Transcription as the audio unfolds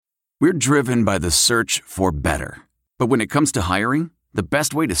We're driven by the search for better. But when it comes to hiring, the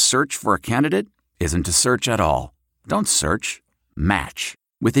best way to search for a candidate isn't to search at all. Don't search. Match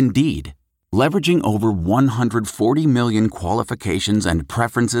with Indeed. Leveraging over 140 million qualifications and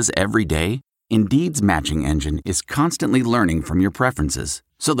preferences every day, Indeed's matching engine is constantly learning from your preferences.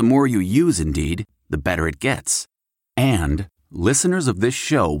 So the more you use Indeed, the better it gets. And listeners of this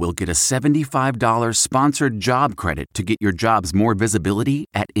show will get a $75 sponsored job credit to get your jobs more visibility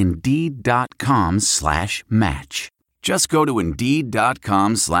at Indeed.com/match. Just go to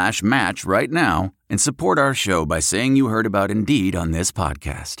Indeed.com/match right now and support our show by saying you heard about Indeed on this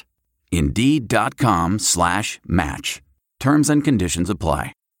podcast. Indeed.com/match. Terms and conditions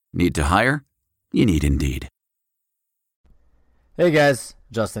apply. Need to hire? You need Indeed. Hey guys,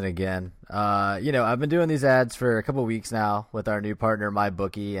 Justin again. I've been doing these ads for a couple weeks now with our new partner,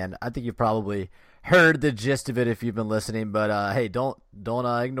 MyBookie, and I think you've probably heard the gist of it if you've been listening. But hey, don't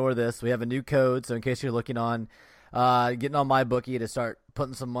ignore this. We have a new code, so in case you're looking on getting on MyBookie to start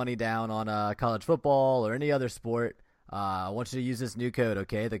putting some money down on college football or any other sport, I want you to use this new code.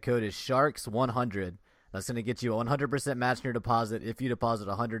 Okay, the code is Sharks100. That's going to get you a 100% match in your deposit if you deposit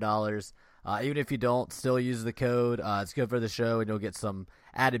 $100. Even if you don't, still use the code. It's good for the show, and you'll get some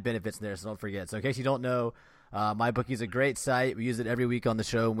added benefits in there, so don't forget. So in case you don't know, MyBookie is a great site. We use it every week on the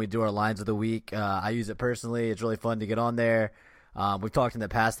show when we do our lines of the week. I use it personally. It's really fun to get on there. We've talked in the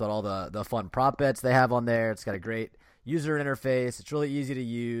past about all the fun prop bets they have on there. It's got a great user interface. It's really easy to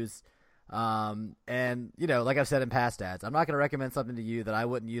use. And, like I've said in past ads, I'm not going to recommend something to you that I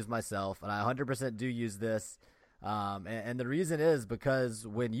wouldn't use myself, and I 100% do use this. And the reason is because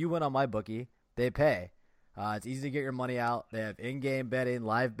when you win on MyBookie, they pay. It's easy to get your money out. They have in-game betting,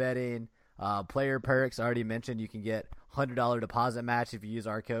 live betting, player perks. I already mentioned you can get $100 deposit match if you use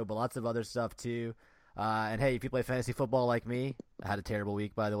our code, but lots of other stuff too. And hey, if you play fantasy football like me, I had a terrible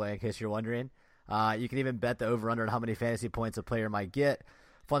week, by the way, in case you're wondering. You can even bet the over-under on how many fantasy points a player might get.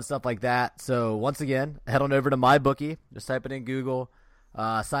 Fun stuff like that. So once again, head on over to MyBookie. Just type it in Google.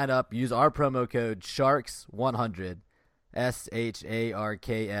 Sign up. Use our promo code Sharks100.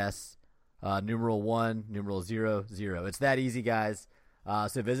 SHARKS. Numeral 1, numeral 00. It's that easy, guys.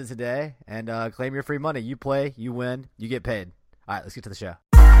 So visit today and claim your free money. You play, you win, you get paid. All right, let's get to the show.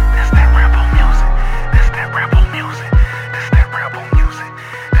 This that rebel music. This that rebel music. This that rebel music.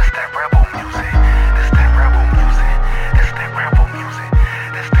 This that rebel music. This that rebel music. This that rebel music.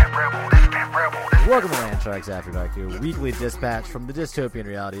 This that rebel. This that rebel. Welcome to Land Sharks After Dark, your weekly dispatch from the dystopian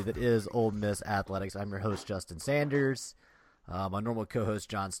reality that is Ole Miss Athletics. I'm your host, Justin Sanders. My normal co-host,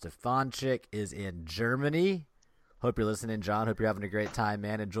 John Stefanchik, is in Germany. Hope you're listening, John. Hope you're having a great time,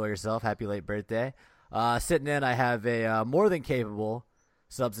 man. Enjoy yourself. Happy late birthday. Sitting in, I have a more than capable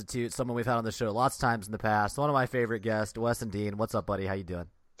substitute, someone we've had on the show lots of times in the past. One of my favorite guests, Weston Dean. What's up, buddy? How you doing?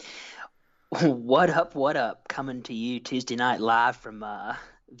 What up, what up? Coming to you Tuesday night live from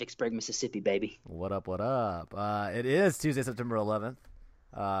Vicksburg, Mississippi, baby. What up, what up? It is Tuesday, September 11th.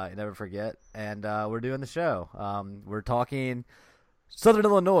 You never forget. And we're doing the show. We're talking Southern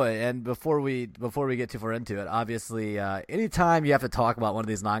Illinois. And before we get too far into it, obviously, anytime you have to talk about one of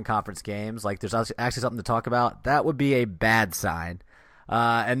these non-conference games, like there's actually something to talk about, that would be a bad sign.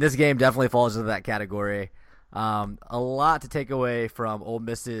 And this game definitely falls into that category. A lot to take away from Ole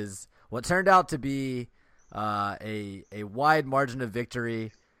Miss's what turned out to be a wide margin of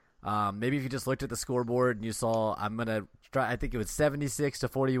victory. Maybe if you just looked at the scoreboard and you saw, I think it was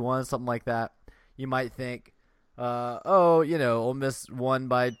 76-41, something like that, you might think, Ole Miss won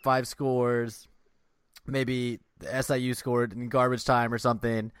by 5 scores. Maybe the SIU scored in garbage time or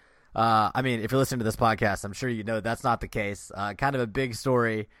something. If you're listening to this podcast, I'm sure you know that's not the case. Kind of a big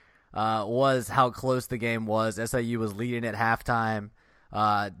story was how close the game was. SIU was leading at halftime.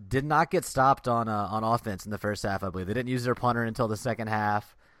 Did not get stopped on offense in the first half, I believe. They didn't use their punter until the second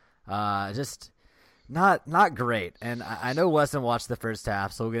half. Just not great. And I know Weston watched the first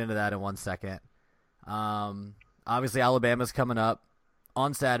half, so we'll get into that in 1 second. Obviously, Alabama's coming up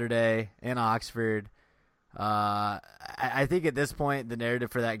on Saturday in Oxford. I think at this point, the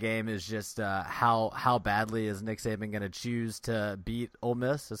narrative for that game is just how badly is Nick Saban going to choose to beat Ole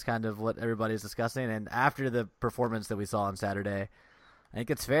Miss. That's kind of what everybody's discussing. And after the performance that we saw on Saturday, I think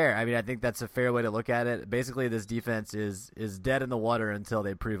it's fair. I think that's a fair way to look at it. Basically, this defense is dead in the water until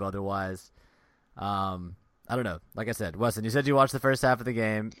they prove otherwise. I don't know. Like I said, Weston, you said you watched the first half of the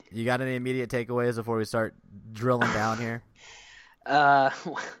game. You got any immediate takeaways before we start drilling down here?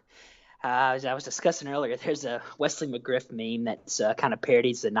 As I was discussing earlier, there's a Wesley McGriff meme that's kind of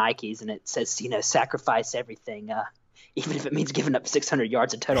parodies the Nikes, and it says, sacrifice everything, even if it means giving up 600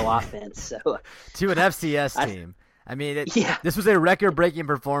 yards of total offense. So to an FCS team. I mean, Yeah. this was a record-breaking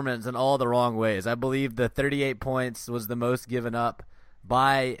performance in all the wrong ways. I believe the 38 points was the most given up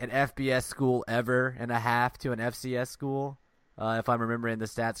by an FBS school ever in a half to an FCS school, if I'm remembering the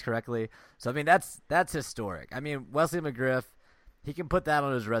stats correctly. So, I mean, that's historic. I mean, Wesley McGriff, he can put that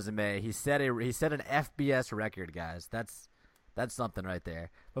on his resume. He set an FBS record, guys. That's something right there.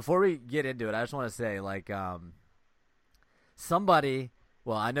 Before we get into it, I just want to say, like, somebody,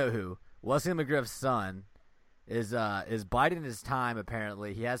 well, I know who, Wesley McGriff's son is biding his time,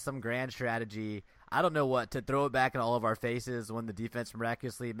 apparently. He has some grand strategy. I don't know what, to throw it back in all of our faces when the defense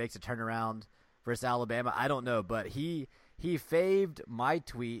miraculously makes a turnaround versus Alabama. I don't know, but he faved my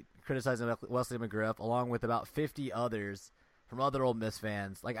tweet criticizing Wesley McGriff along with about 50 others from other Ole Miss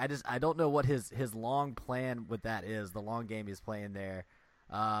fans. Like, I don't know what his long plan with that is, the long game he's playing there.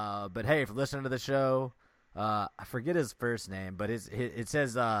 But hey, if you're listening to the show, I forget his first name, but it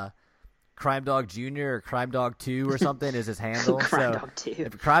says Crime Dog Jr. or Crime Dog 2 or something is his handle. Crime So Dog 2.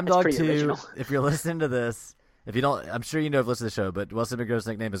 if Crime That's Dog pretty 2, original. if you're listening to this, if you don't, I'm sure you know if you listen to the show, but Wesley McGriff's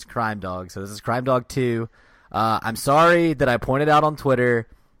nickname is Crime Dog. So this is Crime Dog 2. I'm sorry that I pointed out on Twitter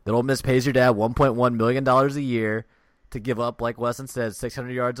that Ole Miss pays your dad $1.1 million a year to give up, like Weston says,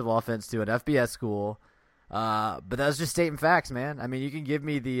 600 yards of offense to an FBS school. But that's just stating facts, man. I mean, you can give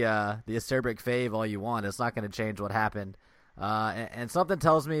me the acerbic fave all you want. It's not going to change what happened. And something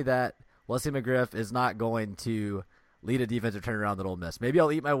tells me that Wesley McGriff is not going to lead a defensive turnaround at Ole Miss. Maybe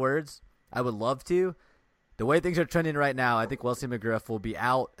I'll eat my words. I would love to. The way things are trending right now, I think Wesley McGriff will be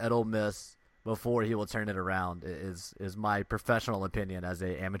out at Ole Miss before he will turn it around, is my professional opinion as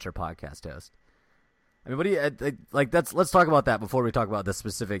a amateur podcast host. I mean, what do you like? Let's talk about that before we talk about this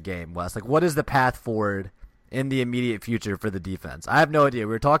specific game, Wes. Like, what is the path forward in the immediate future for the defense? I have no idea.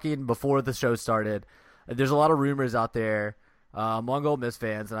 We were talking before the show started. There's a lot of rumors out there among Ole Miss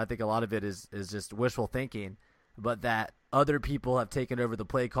fans, and I think a lot of it is just wishful thinking, but that other people have taken over the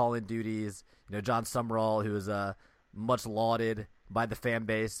play calling duties. You know, John Sumrall, who is much lauded by the fan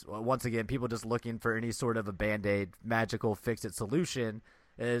base. Once again, people just looking for any sort of a Band-Aid, magical fix-it solution.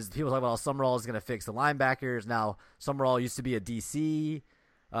 Is people talk about how Sumrall is going to fix the linebackers. Now, Sumrall used to be a DC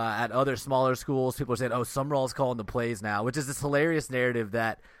at other smaller schools. People are saying, oh, Sumrall's calling the plays now, which is this hilarious narrative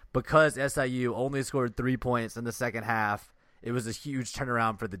that because SIU only scored 3 points in the second half, it was a huge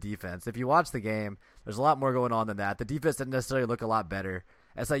turnaround for the defense. If you watch the game, there's a lot more going on than that. The defense didn't necessarily look a lot better.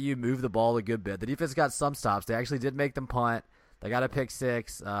 SIU moved the ball a good bit. The defense got some stops. They actually did make them punt. They got a pick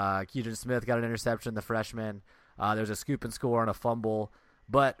six. Keidron Smith got an interception, the freshman. There was a scoop and score on a fumble.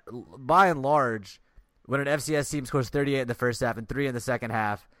 But by and large, when an FCS team scores 38 in the first half and 3 in the second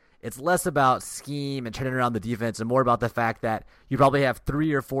half, it's less about scheme and turning around the defense and more about the fact that you probably have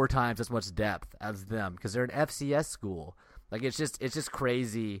 3 or 4 times as much depth as them because they're an FCS school. Like, it's just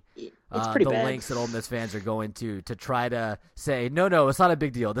crazy. It's pretty the bad. lengths that Ole Miss fans are going to try to say, no, it's not a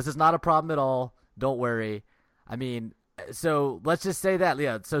big deal. This is not a problem at all. Don't worry. I mean, so let's just say that.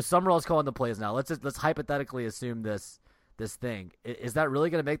 Yeah. So Summerall's calling the plays now. Let's hypothetically assume this thing. Is that really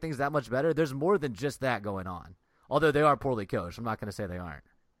going to make things that much better? There's more than just that going on. Although they are poorly coached. I'm not going to say they aren't.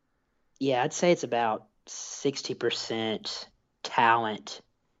 Yeah, I'd say it's about 60% talent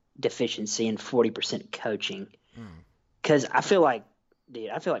deficiency and 40% coaching. Because I feel like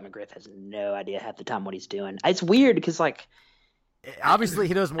McGriff has no idea half the time what he's doing. It's weird because, like, obviously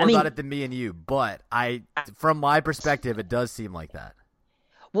he knows more about it than me and you, but from my perspective, it does seem like that.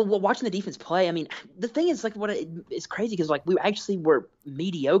 Well, watching the defense play, I mean, the thing is, like, it's crazy because, like, we actually were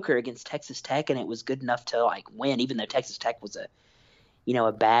mediocre against Texas Tech, and it was good enough to, like, win, even though Texas Tech was a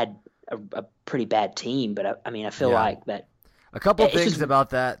pretty bad team. But I feel like that. A couple things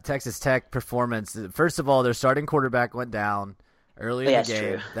about that Texas Tech performance. First of all, their starting quarterback went down early in the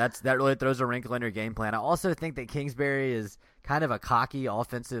game. True. That really throws a wrinkle in your game plan. I also think that Kingsbury is kind of a cocky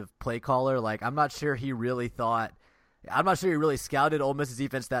offensive play caller. Like, I'm not sure he really scouted Ole Miss's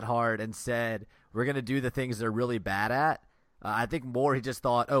defense that hard and said, we're going to do the things they're really bad at. I think more he just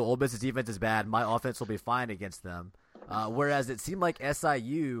thought, oh, Ole Miss's defense is bad. My offense will be fine against them. Whereas it seemed like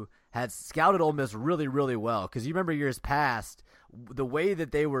SIU had scouted Ole Miss really, really well. Because you remember years past, the way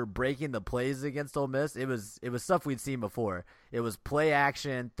that they were breaking the plays against Ole Miss, it was stuff we'd seen before. It was play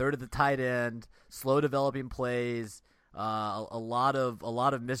action, third of the tight end, slow developing plays, a lot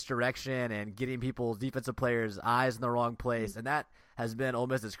of misdirection and getting people's defensive players' eyes in the wrong place, and that has been Ole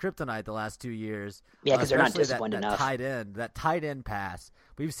Miss's kryptonite the last 2 years. Yeah, because they're not disciplined enough. That tight end pass,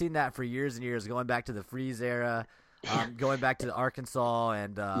 we've seen that for years and years, going back to the Freeze era. Going back to Arkansas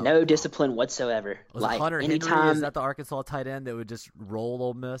and no discipline whatsoever. Was like Hunter anytime, Henry, is that the Arkansas tight end that would just roll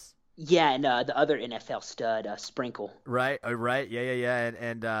Ole Miss? Yeah, and the other NFL stud, Sprinkle. Right, right, yeah.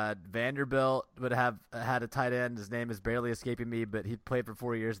 And Vanderbilt would have had a tight end. His name is barely escaping me, but he played for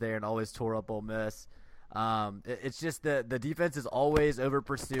 4 years there and always tore up Ole Miss. It's just the defense is always over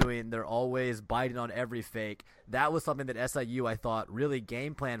pursuing. They're always biting on every fake. That was something that SIU, I thought, really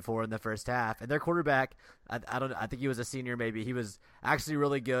game planned for in the first half. And their quarterback, I think he was a senior maybe. He was actually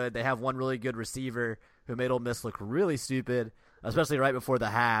really good. They have one really good receiver who made Ole Miss look really stupid, especially right before the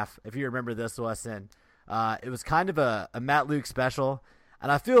half. If you remember this, Weston, it was kind of a Matt Luke special,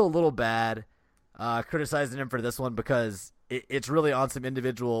 and I feel a little bad criticizing him for this one because it's really on some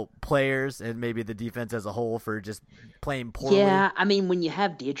individual players and maybe the defense as a whole for just playing poorly. Yeah, I mean, when you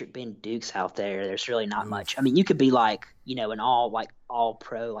have Diedrich Ben Dukes out there, there's really not much. I mean, you could be like, an all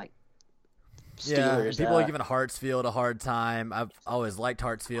pro like Steelers. Yeah, people are giving Hartsfield a hard time. I've always liked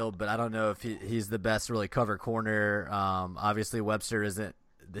Hartsfield, but I don't know if he's the best really cover corner. Obviously, Webster isn't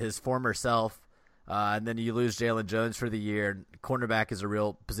his former self. And then you lose Jalen Jones for the year. Cornerback is a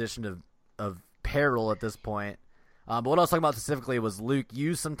real position of peril at this point. But what I was talking about specifically was Luke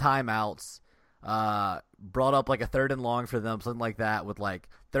used some timeouts, brought up like a 3rd and long for them, something like that, with like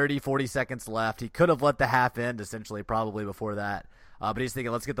 30, 40 seconds left. He could have let the half end, essentially, probably before that. But he's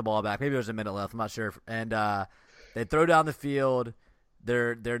thinking, let's get the ball back. Maybe there's a minute left. I'm not sure. And they throw down the field.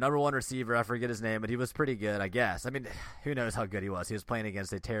 Their number one receiver, I forget his name, but he was pretty good, I guess. I mean, who knows how good he was. He was playing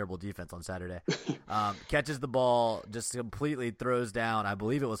against a terrible defense on Saturday. Catches the ball, just completely throws down. I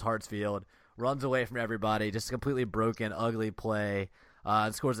believe it was Hartsfield. Runs away from everybody, just a completely broken, ugly play,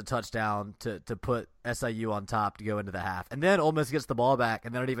 and scores a touchdown to put SIU on top to go into the half. And then Ole Miss gets the ball back,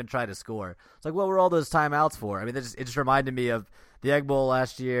 and they don't even try to score. It's like, what were all those timeouts for? I mean, it just reminded me of the Egg Bowl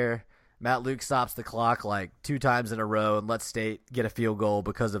last year. Matt Luke stops the clock like 2 times in a row and lets State get a field goal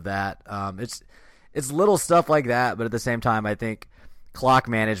because of that. It's little stuff like that, but at the same time, I think clock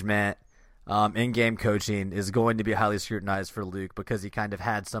management, in-game coaching is going to be highly scrutinized for Luke because he kind of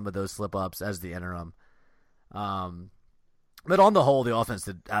had some of those slip-ups as the interim. But on the whole, the offense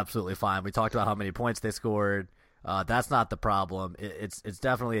did absolutely fine. We talked about how many points they scored. That's not the problem. It's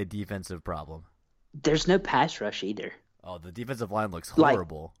definitely a defensive problem. There's no pass rush either. Oh, the defensive line looks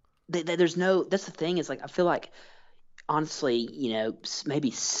horrible. There's no – that's the thing is, like, I feel like, honestly,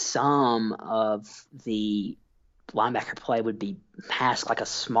 maybe some of the – linebacker play would be masked by a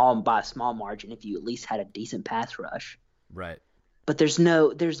small margin if you at least had a decent pass rush. Right. But there's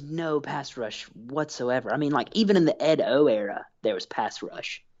no pass rush whatsoever. I mean, like, even in the Ed O era, there was pass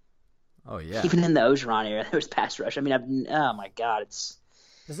rush. Oh yeah. Even in the Ogeron era, there was pass rush. I mean, oh my God, it's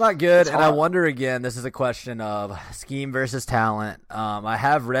not good. And I wonder again, this is a question of scheme versus talent. I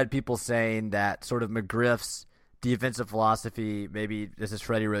have read people saying that sort of McGriff's defensive philosophy, maybe this is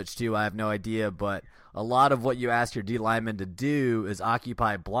Freddie Roach too, I have no idea, but a lot of what you ask your D linemen to do is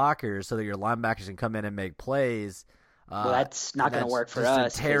occupy blockers so that your linebackers can come in and make plays. Well, that's not going to work for us.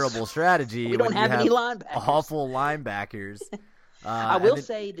 It's a terrible strategy. We don't have any linebackers. Awful linebackers. I will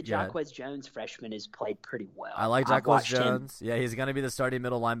say the Jacquez Jones freshman has played pretty well. I like Jacquez Jones. Yeah, he's going to be the starting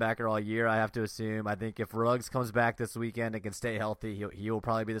middle linebacker all year, I have to assume. I think if Ruggs comes back this weekend and can stay healthy, he will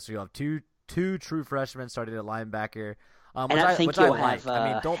probably be this week. You'll have two true freshmen starting at linebacker. And I think he'll have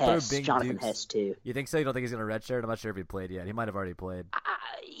don't Hess, throw Big Jonathan Dukes. Hess too. You think so? You don't think he's going to redshirt? I'm not sure if he played yet. He might have already played.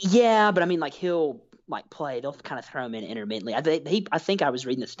 Yeah, but I mean, like, he'll play. They'll kind of throw him in intermittently. I think I was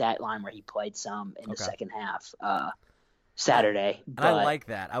reading the stat line where he played some in the second half Saturday. And I like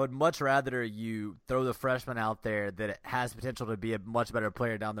that. I would much rather you throw the freshman out there that has potential to be a much better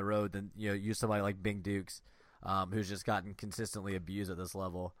player down the road than use somebody like Bing Dukes, who's just gotten consistently abused at this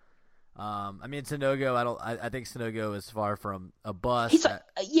level. I mean, Sanogo, I think Sanogo is far from a bust. He's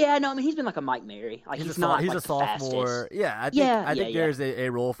he's been like a Mike Mary. Like he's not he's like a sophomore. Fastest. Yeah, I think there's a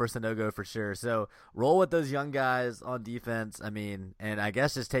role for Sanogo for sure. So roll with those young guys on defense. I mean, and I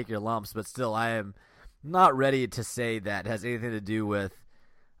guess just take your lumps, but still, I am not ready to say that has anything to do with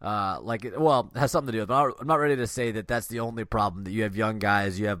it has something to do with it. I'm not ready to say that that's the only problem, that you have young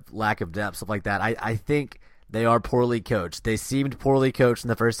guys, you have lack of depth, stuff like that. I think they are poorly coached. They seemed poorly coached in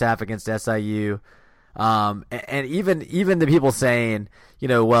the first half against SIU. And even the people saying,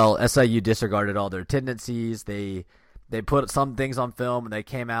 SIU disregarded all their tendencies. They put some things on film and they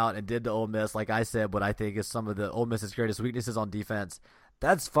came out and did to Ole Miss, like I said, what I think is some of the Ole Miss's greatest weaknesses on defense.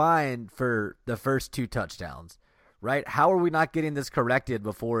 That's fine for the first 2 touchdowns, right? How are we not getting this corrected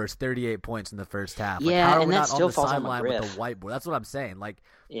before it's 38 points in the first half? Yeah, how are and we that not still on the falls on sideline with McGriff. the whiteboard? That's what I'm saying.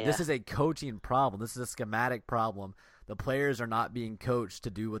 This is a coaching problem. This is a schematic problem. The players are not being coached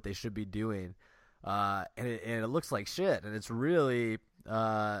to do what they should be doing, and it looks like shit. And it's really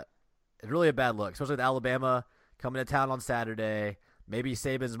a bad look, especially with Alabama coming to town on Saturday. maybe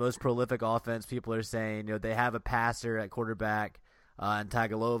Saban's most prolific offense. People are saying, they have a passer at quarterback in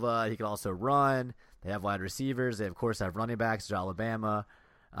Tagovailoa. He can also run. They have wide receivers. They, of course, have running backs at Alabama.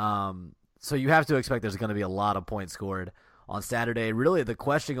 So you have to expect there's going to be a lot of points scored on Saturday. Really, the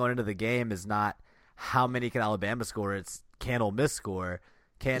question going into the game is not how many can Alabama score. It's can Ole Miss score.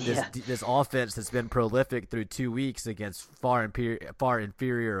 Can this offense that's been prolific through 2 weeks against far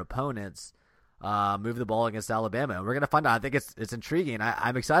inferior opponents move the ball against Alabama? And we're going to find out. I think it's intriguing.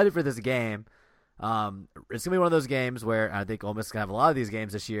 I'm excited for this game. It's going to be one of those games where I think Ole Miss is going to have a lot of these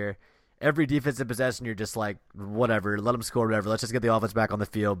games this year. Every defensive possession, you're just like, whatever, let them score, whatever. Let's just get the offense back on the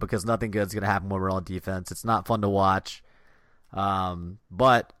field because nothing good is going to happen when we're on defense. It's not fun to watch.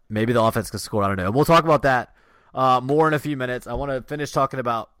 But maybe the offense can score. I don't know. And we'll talk about that more in a few minutes. I want to finish talking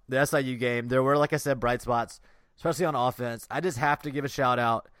about the SIU game. There were, like I said, bright spots, especially on offense. I just have to give a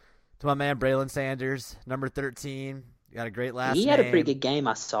shout-out to my man Braylon Sanders, number 13. Got a great last name. He had a pretty good game,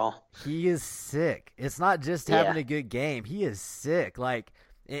 I saw. He is sick. It's not just having a good game. He is sick. Like,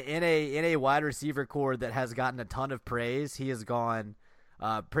 in a wide receiver core that has gotten a ton of praise, he has gone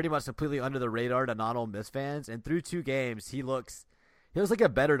pretty much completely under the radar to non-Ole Miss fans. And through 2 games, he looks like a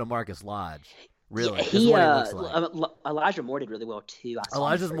better DeMarcus Lodge. Really, he looks like. Elijah Moore did really well too.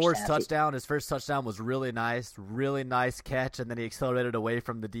 Elijah Moore's touchdown, his first touchdown was really nice catch, and then he accelerated away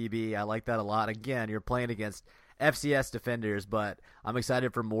from the DB. I like that a lot. Again, you're playing against FCS defenders, but I'm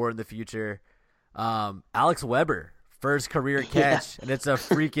excited for more in the future. Alex Weber, first career catch, and it's a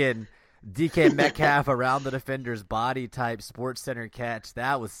freaking DK Metcalf around the defender's body type Sports Center catch.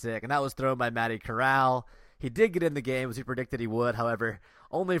 That was sick, and that was thrown by Matty Corral. He did get in the game as he predicted he would, however,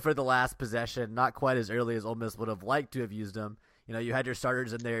 only for the last possession, not quite as early as Ole Miss would have liked to have used him. You had your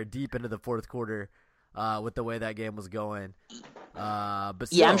starters in there deep into the fourth quarter with the way that game was going. But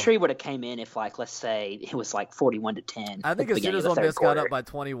still, I'm sure he would have came in if, like, let's say it was like 41-10. I think as soon as Ole Miss got up by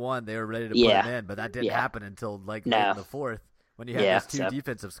 21, they were ready to put him in, but that didn't happen until late in the fourth when you had those 2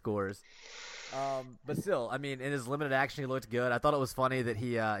 defensive scores. But still, I mean, in his limited action, he looked good. I thought it was funny that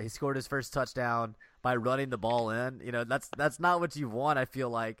he scored his first touchdown by running the ball in. That's not what you want. I feel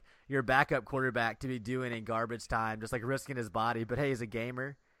like your backup quarterback to be doing in garbage time, just like risking his body. But hey, he's a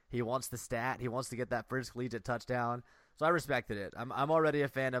gamer. He wants the stat. He wants to get that first collegiate touchdown. So I respected it. I'm already a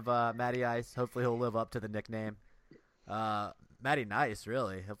fan of Matty Ice. Hopefully he'll live up to the nickname. Matty Nice,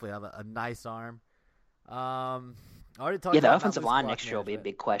 really. Hopefully he'll have a nice arm. The offensive line next year will be a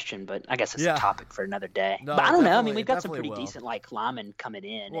big question, but I guess it's a topic for another day. No, but I don't know. I mean, we've got some pretty decent linemen coming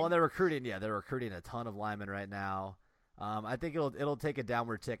in. Well, and they're recruiting. Yeah, they're recruiting a ton of linemen right now. I think it'll take a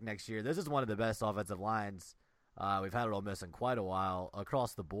downward tick next year. This is one of the best offensive lines we've had at Ole Miss in quite a while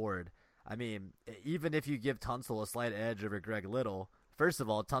across the board. I mean, even if you give Tunsil a slight edge over Greg Little, first of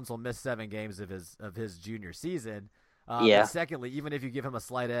all, Tunsil missed 7 games of his junior season. But secondly, even if you give him a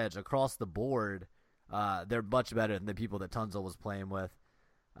slight edge across the board, they're much better than the people that Tunsil was playing with.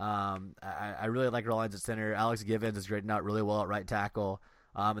 I really like our lines at center. Alex Givens is grading out really well at right tackle.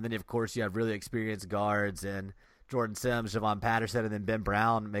 And then, of course, you have really experienced guards and Jordan Sims, Javon Patterson, and then Ben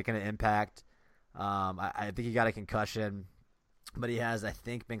Brown making an impact. I think he got a concussion, but he has, I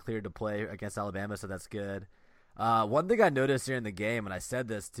think, been cleared to play against Alabama, so that's good. One thing I noticed during the game, and I said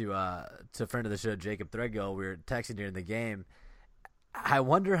this to a friend of the show, Jacob Threadgill, we were texting during the game, I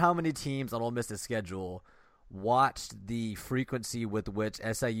wonder how many teams on Ole Miss's schedule watched the frequency with which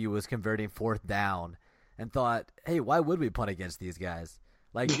SIU was converting 4th down and thought, hey, why would we punt against these guys?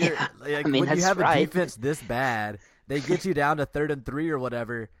 Like, when you have a defense this bad, they get you down to 3rd and 3 or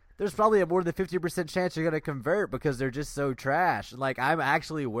whatever, there's probably a more than 50% chance you're going to convert because they're just so trash. Like, I'm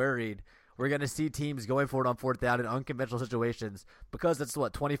actually worried we're going to see teams going for it on 4th down in unconventional situations because it's,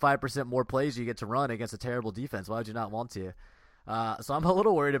 25% more plays you get to run against a terrible defense. Why would you not want to? So I'm a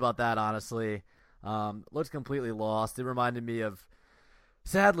little worried about that, honestly. Looks completely lost. It reminded me of,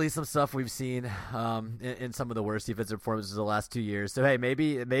 sadly, some stuff we've seen in some of the worst defensive performances of the last 2 years. So, hey,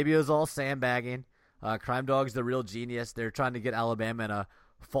 maybe it was all sandbagging. Crime Dog's the real genius. They're trying to get Alabama in a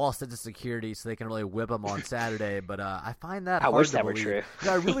false sense of security so they can really whip them on Saturday. But I find that hard to believe. Were true.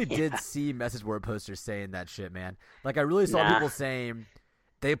 I really did see message board posters saying that shit, man. Like, I really saw people saying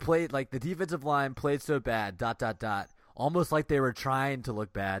they played, like, the defensive line played so bad, ... almost like they were trying to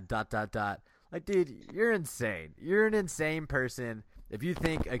look bad, ... Like, dude, you're insane. You're an insane person if you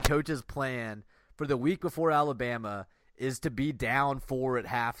think a coach's plan for the week before Alabama is to be down 4 at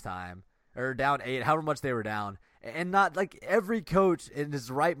halftime or down 8, however much they were down. And not, like, every coach in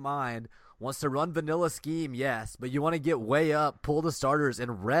his right mind wants to run vanilla scheme, yes, but you want to get way up, pull the starters,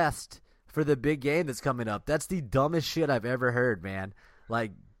 and rest for the big game that's coming up. That's the dumbest shit I've ever heard, man.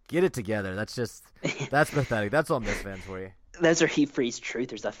 Like, get it together. That's pathetic. That's Ole Miss fans for you. Those are Hugh Freeze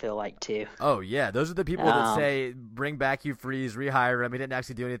truthers, I feel like, too. Oh, yeah. Those are the people that say, bring back Hugh Freeze, rehire him. He didn't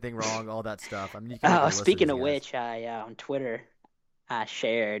actually do anything wrong, all that stuff. I mean, you can't speaking of which, on Twitter, I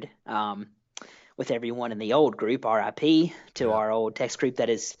shared with everyone in the old group, RIP, to our old text group that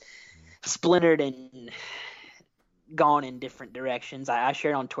is splintered and gone in different directions. I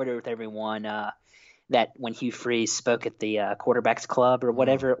shared on Twitter with everyone that when Hugh Freeze spoke at the Quarterbacks Club or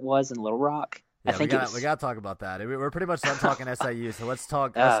whatever it was in Little Rock, yeah, we got to talk about that. We're pretty much done talking SIU, so let's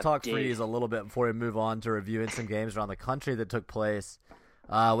talk Freeze a little bit before we move on to reviewing some games around the country that took place.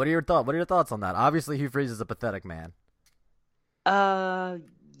 What are your thoughts on that? Obviously, Hugh Freeze is a pathetic man. Yeah,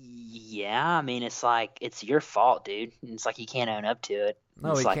 I mean, it's like it's your fault, dude. It's like he can't own up to it.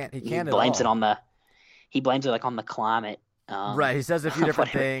 No, he can't. He blames it on the climate. Right, he says a few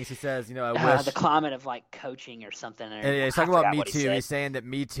different things. He says, I wish the climate of like coaching or something. And he's talking about Me Too. He's saying that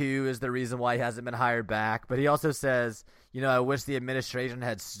Me Too is the reason why he hasn't been hired back. But he also says, I wish the administration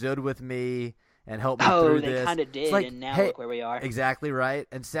had stood with me and helped me through this. Oh, they kind of did, and now look where we are. Exactly right.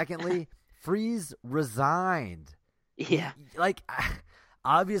 And secondly, Freeze resigned. Yeah. Like,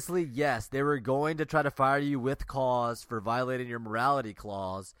 obviously, yes, they were going to try to fire you with cause for violating your morality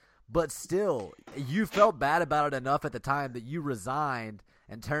clause. But still, you felt bad about it enough at the time that you resigned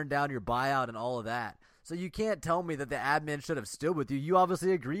and turned down your buyout and all of that. So you can't tell me that the admin should have stood with you. You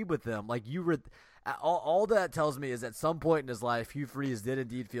obviously agreed with them. Like all that tells me is at some point in his life, Hugh Freeze did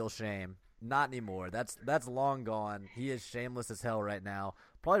indeed feel shame. Not anymore. That's long gone. He is shameless as hell right now.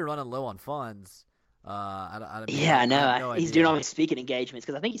 Probably running low on funds. I know. He's doing all his speaking engagements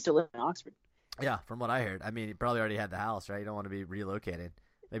because I think he's still living in Oxford. Yeah, from what I heard. I mean, he probably already had the house, right? You don't want to be relocated.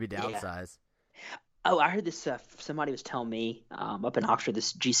 Maybe downsize. Yeah. Oh, I heard this. Somebody was telling me up in Oxford,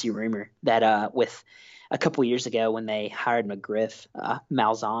 this juicy rumor that with a couple years ago when they hired McGriff,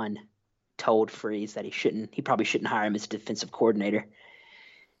 Malzahn told Freeze that he probably shouldn't hire him as defensive coordinator.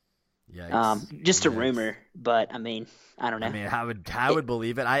 Just a rumor, but I mean, I don't know. I mean, I would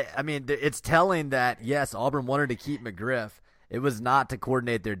believe it. I mean, it's telling that yes, Auburn wanted to keep McGriff. It was not to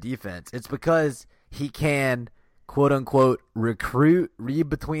coordinate their defense. It's because he can, quote unquote, read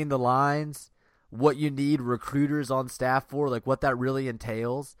between the lines, what you need recruiters on staff for, like what that really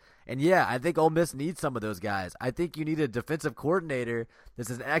entails. And yeah, I think Ole Miss needs some of those guys. I think you need a defensive coordinator that's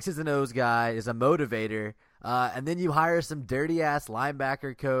an X's and O's guy, is a motivator, and then you hire some dirty ass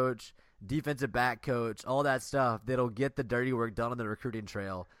linebacker coach, defensive back coach, all that stuff that'll get the dirty work done on the recruiting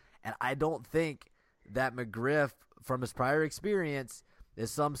trail. And I don't think that McGriff, from his prior experience,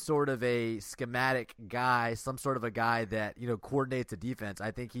 is some sort of a schematic guy, some sort of a guy that, coordinates a defense.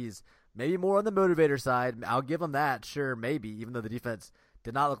 I think he's maybe more on the motivator side. I'll give him that, sure, maybe, even though the defense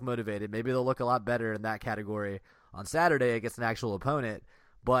did not look motivated. Maybe they'll look a lot better in that category on Saturday against an actual opponent.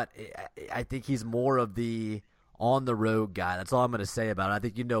 But I think he's more of the on-the-road guy. That's all I'm going to say about it. I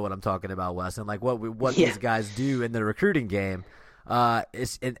think you know what I'm talking about, Wes, and like what these guys do in the recruiting game.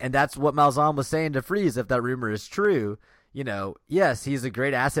 And that's what Malzahn was saying to Freeze, if that rumor is true. Yes, he's a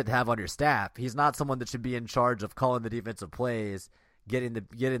great asset to have on your staff. He's not someone that should be in charge of calling the defensive plays, getting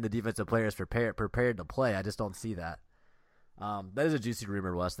the defensive players prepared to play. I just don't see that. That is a juicy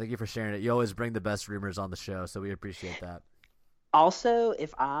rumor, Wes. Thank you for sharing it. You always bring the best rumors on the show, so we appreciate that. Also,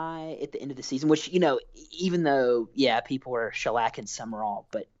 if at the end of the season, which, even though, people are shellacking Summerall,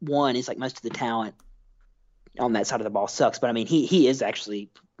 but one is like most of the talent on that side of the ball sucks. But I mean, he is actually,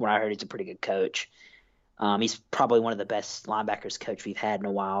 what I heard, he's a pretty good coach. He's probably one of the best linebackers coach we've had in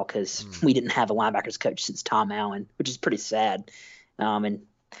a while because we didn't have a linebackers coach since Tom Allen, which is pretty sad. And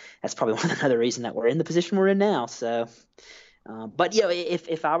that's probably another reason that we're in the position we're in now. So, but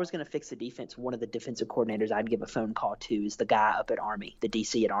if I was going to fix the defense, one of the defensive coordinators I'd give a phone call to is the guy up at Army, the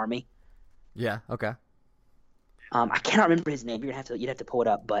DC at Army. Yeah. Okay. I cannot remember his name. You'd have to pull it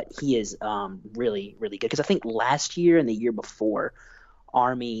up, but he is really, really good. Because I think last year and the year before, the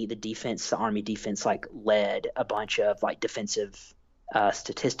Army defense like led a bunch of like defensive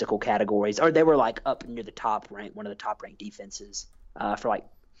statistical categories, or they were like up near the top rank, one of the top ranked defenses for like,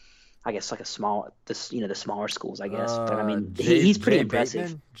 I guess like the smaller schools, I guess. But I mean, he's pretty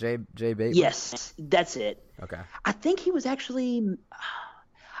impressive. Jay Bateman. Yes, that's it. Okay. I think he was actually,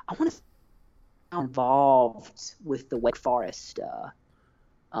 I want to say, involved with the Wake Forest.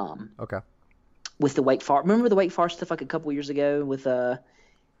 Okay. With the Wake Forest, remember the Wake Forest stuff like a couple years ago with I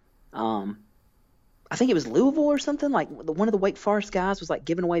think it was Louisville or something. Like one of the Wake Forest guys was like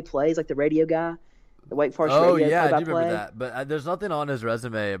giving away plays, like the radio guy, the Wake Forest radio. Oh yeah, I do play. remember that. But there's nothing on his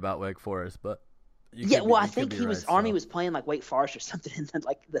resume about Wake Forest. But I think he was Army was playing like Wake Forest or something, and then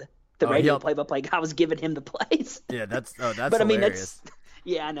like the radio play-by-play guy was giving him the plays. Yeah, that's but hilarious.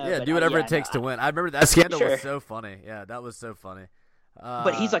 Yeah, I know. Yeah, but do whatever yeah, it takes no, to win. I remember that scandal Sure. was so funny. Yeah, that was so funny.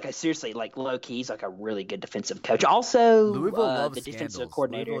 But he's like seriously, like low key, he's like a really good defensive coach. Also, Louisville loves the defensive scandals.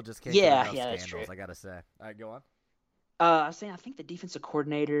 coordinator. Louisville just can't get Yeah, enough yeah, that's true. scandals, I gotta say. All right, go on. I was saying, I think the defensive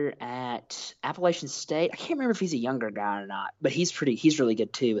coordinator at Appalachian State. I can't remember if he's a younger guy or not, but he's really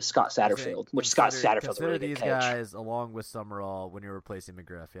good too. With Scott Satterfield, which Scott Satterfield's a consider really good these coach. guys along with Summerall when you're replacing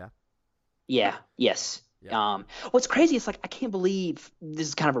McGriff. Yeah. Yeah. Yes. Yeah. What's crazy is like I can't believe this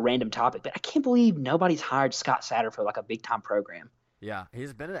is kind of a random topic, but I can't believe nobody's hired Scott Satterfield like a big time program. Yeah,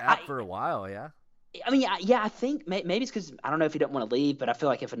 he's been at App for a while. Yeah. I mean, I think maybe it's because I don't know if he doesn't want to leave, but I feel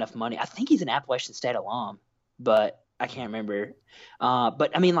like if enough money, I think he's an Appalachian State alum, but I can't remember.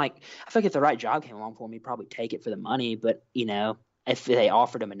 But I mean, like I feel like if the right job came along for him, he'd probably take it for the money. But you know, if they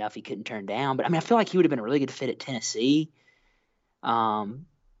offered him enough, he couldn't turn down. But I mean, I feel like he would have been a really good fit at Tennessee.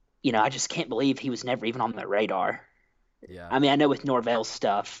 You know, I just can't believe he was never even on the radar. Yeah. I mean, I know with Norvell's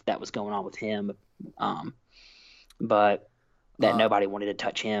stuff that was going on with him, but that nobody wanted to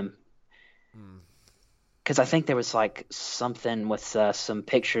touch him. Because I think there was like something with some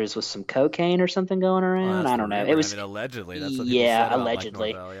pictures with some cocaine or something going around. I don't know. It was allegedly. That's what yeah, people said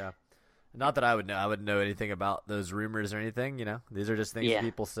allegedly. about Mike Norvell, yeah. Not that I would know. I wouldn't know anything about those rumors or anything. You know, these are just things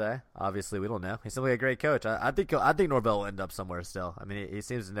people say. Obviously, we don't know. He's simply a great coach. I think Norvell will end up somewhere still. I mean, he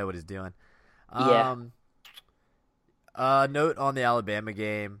seems to know what he's doing. Note on the Alabama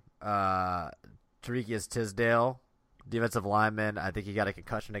game: Tarekius Tisdale, defensive lineman. I think he got a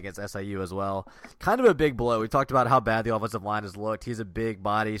concussion against SIU as well. Kind of a big blow. We talked about how bad the offensive line has looked. He's a big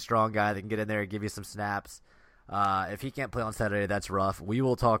body, strong guy that can get in there and give you some snaps. If he can't play on Saturday, that's rough. We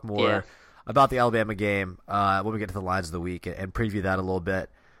will talk more about the Alabama game when we get to the lines of the week and preview that a little bit.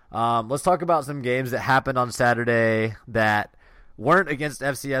 Let's talk about some games that happened on Saturday that weren't against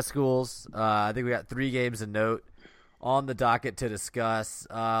FCS schools. I think we got 3 games to note on the docket to discuss.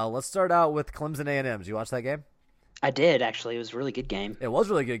 Let's start out with Clemson A&M. Did you watch that game? I did actually. It was a really good game. It was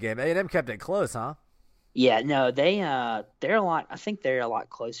a really good game. A&M kept it close, huh? Yeah, no, they're a lot. I think they're a lot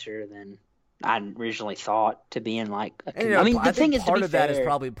closer than I originally thought to being like. And, you know, I mean, the thing is, part to be of that is fair,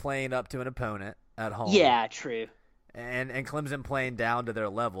 probably playing up to an opponent at home. Yeah, true. And Clemson playing down to their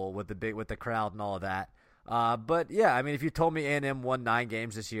level with the crowd and all of that. But yeah, I mean, if you told me A&M won 9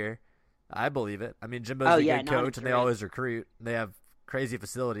 games this year, I believe it. I mean, Jimbo's a good coach, and they always recruit. They have crazy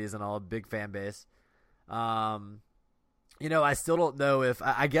facilities and all, big fan base. You know, I still don't know if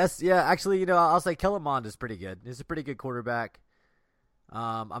I guess actually, you know, I'll say Kellen Mond is pretty good. He's a pretty good quarterback.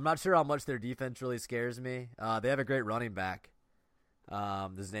 I'm not sure how much their defense really scares me. They have a great running back.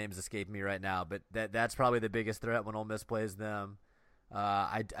 His name's escaping me right now, but that's probably the biggest threat when Ole Miss plays them.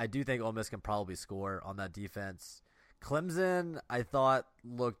 I do think Ole Miss can probably score on that defense. Clemson, I thought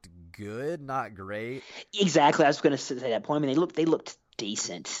looked good, not great. Exactly, I was going to say that point. I mean, they looked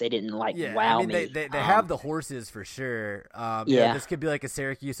decent. They didn't wow I mean, me. They have the horses for sure. Yeah, this could be like a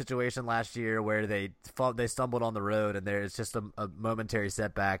Syracuse situation last year where they stumbled on the road and it's just a momentary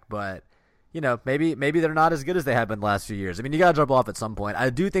setback. But you know, maybe they're not as good as they have been the last few years. I mean, you got to jump off at some point. I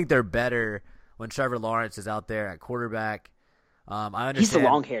do think they're better when Trevor Lawrence is out there at quarterback. I understand he's the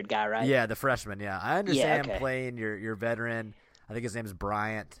long-haired guy, right? Yeah, the freshman. Yeah, I understand playing your veteran. I think his name is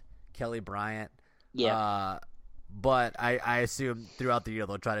Kelly Bryant. Yeah. But I assume throughout the year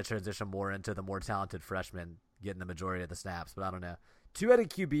they'll try to transition more into the more talented freshmen getting the majority of the snaps. But I don't know. 2-headed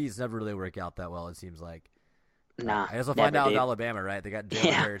QBs never really work out that well, it seems like. Nah, I guess we'll find out with Alabama, right? They got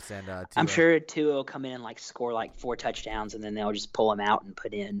Jalen Hurts and Tua. I'm sure Tua will come in and score 4 touchdowns, and then they'll just pull him out and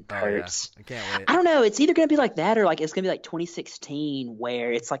put in Hurts. Yeah. I can't wait. I don't know. It's either going to be like that or it's going to be like 2016,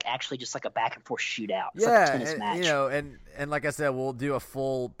 where it's actually just a back and forth shootout. It's like a tennis match. You know, and like I said, we'll do a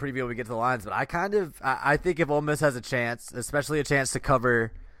full preview when we get to the lines. But I think if Ole Miss has a chance, especially a chance to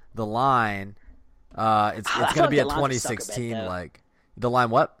cover the line, it's going to be a 2016 the line.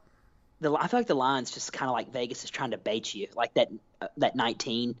 What? I feel like the line's just kind of Vegas is trying to bait you, that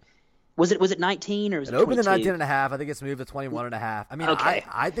 19. Was it 19 or was it 22? It opened at 19.5. I think it's moved to 21.5. I mean, okay.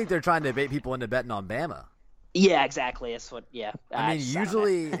 I think they're trying to bait people into betting on Bama. Yeah, exactly. That's what. Yeah. I mean,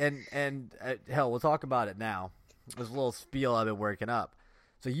 usually, and hell, we'll talk about it now. There's a little spiel I've been working up.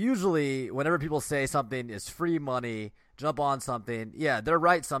 So usually, whenever people say something is free money, jump on something. Yeah, they're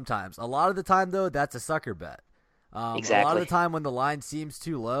right sometimes. A lot of the time, though, that's a sucker bet. Exactly. A lot of the time when the line seems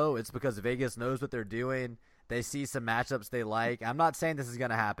too low, it's because Vegas knows what they're doing. They see some matchups they like. I'm not saying this is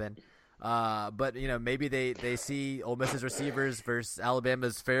going to happen, but you know, maybe they see Ole Miss's receivers versus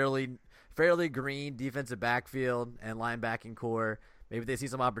Alabama's fairly green defensive backfield and linebacking core. Maybe they see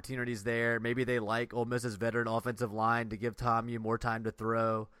some opportunities there. Maybe they like Ole Miss's veteran offensive line to give Tommy more time to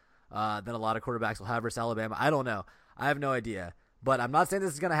throw than a lot of quarterbacks will have versus Alabama. I don't know. I have no idea. but I'm not saying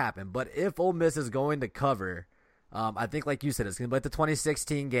this is going to happen. But if Ole Miss is going to cover, I think, like you said, it's going to be like the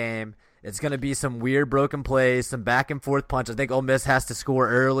 2016 game. It's going to be some weird broken plays, some back and forth punch. I think Ole Miss has to score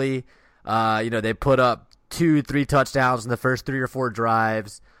early. They put up 2-3 touchdowns in the first 3 or 4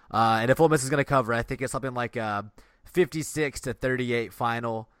 drives. And if Ole Miss is going to cover, I think it's something like a 56-38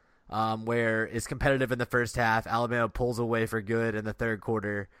 final, where it's competitive in the first half. Alabama pulls away for good in the third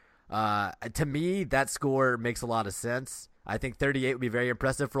quarter. To me, that score makes a lot of sense. I think 38 would be very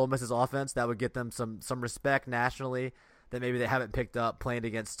impressive for Ole Miss's offense. That would get them some respect nationally that maybe they haven't picked up playing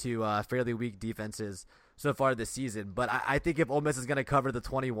against 2 fairly weak defenses so far this season. But I think if Ole Miss is going to cover the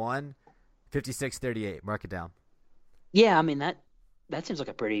 21, 56-38, mark it down. Yeah, I mean, that seems like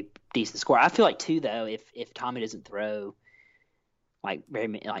a pretty decent score. I feel like, too, though, if Tommy doesn't throw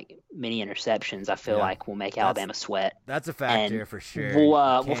many interceptions, I feel like we'll make Alabama sweat. That's a factor for sure.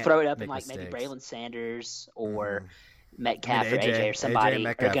 We'll throw it up and maybe Braylon Sanders or Metcalf or AJ or somebody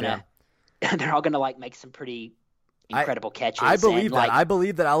they're all gonna make some pretty incredible catches. I believe that. I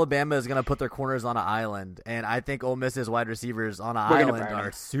believe that Alabama is gonna put their corners on an island, and I think Ole Miss's wide receivers on an island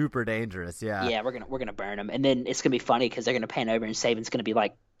are super dangerous. Yeah, we're gonna burn them, and then it's gonna be funny because they're gonna pan over and Saban's gonna be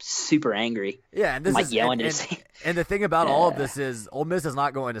super angry. Yeah, and this is yelling and the thing about all of this is Ole Miss is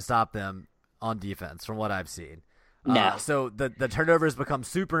not going to stop them on defense, from what I've seen. No. So the turnovers become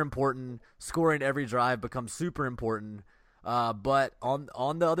super important. Scoring every drive becomes super important. But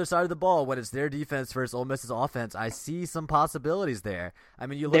on the other side of the ball, when it's their defense versus Ole Miss's offense, I see some possibilities there. I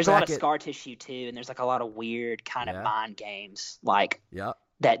mean, there's a lot of scar tissue too, and there's a lot of weird kind of mind games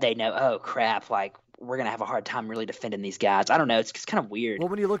that they know. Oh crap! We're gonna have a hard time really defending these guys. I don't know. It's kind of weird. Well,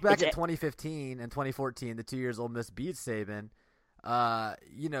 when you look back at 2015 and 2014, the 2 years Ole Miss beat Saban,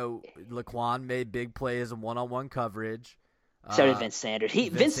 Laquan made big plays in one-on-one coverage. So did Vince Sanders.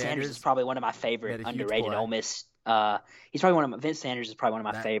 Vince Sanders is probably one of my favorite underrated Ole Miss. Vince Sanders is probably one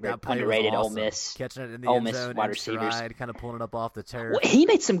of my favorite underrated Ole Miss. Catching it in the Ole end Miss zone wide receivers, kind of pulling it up off the turf. Well, he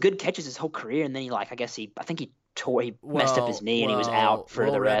made some good catches his whole career, and then he messed up his knee and he was out for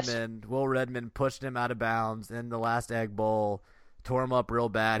the rest. Will Redmond pushed him out of bounds in the last Egg Bowl. Tore him up real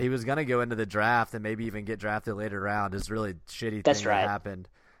bad. He was going to go into the draft and maybe even get drafted later round. It's really shitty thing that happened.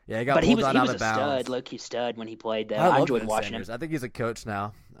 Yeah, he got pulled out of bounds. But he was a stud, low-key stud when he played, though. I enjoyed watching him. I think he's a coach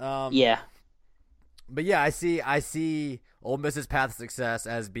now. Yeah. But yeah, I see Ole Miss's path to success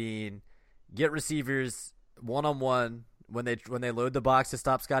as being get receivers one-on-one when they load the box to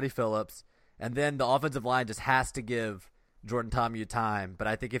stop Scotty Phillips, and then the offensive line just has to give Jordan Ta'amu time. But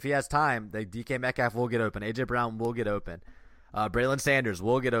I think if he has time, DK Metcalf will get open. A.J. Brown will get open. Braylon Sanders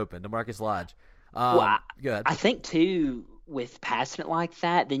will get open. DeMarcus Lodge. Good. I think, too, with passing it like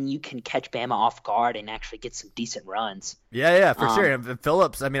that, then you can catch Bama off guard and actually get some decent runs. Yeah, for sure. And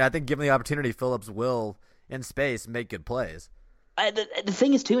Phillips, I mean, I think given the opportunity, Phillips will, in space, make good plays. The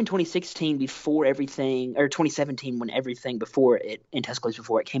thing is, too, in 2016, before everything, or 2017, when everything in Tuscaloosa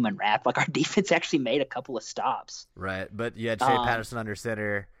before it came unwrapped, our defense actually made a couple of stops. Right, but you had Shea Patterson under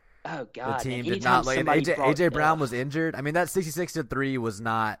center. Oh God! The team did not. AJ Brown was injured. I mean, that 66-3 was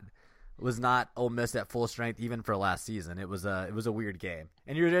not Ole Miss at full strength even for last season. It was a weird game.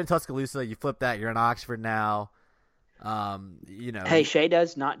 And you're in Tuscaloosa. You flip that. You're in Oxford now. Hey, Shea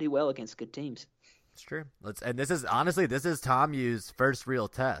does not do well against good teams. It's true. This is Ta'amu's first real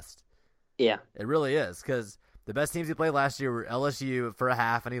test. Yeah, it really is, because the best teams he played last year were LSU for a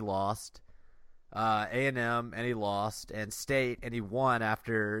half and he lost. A&M and he lost, and State and he won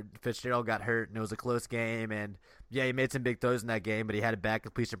after Fitzgerald got hurt and it was a close game, and yeah, he made some big throws in that game, but he had a bad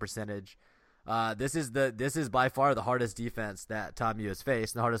completion percentage. This is by far the hardest defense that Ta'amu has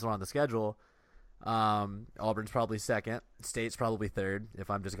faced, and the hardest one on the schedule. Auburn's probably second, State's probably third, if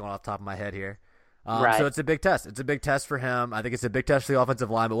I'm just going off the top of my head here. Right. So it's a big test. It's a big test for him. I think it's a big test for the offensive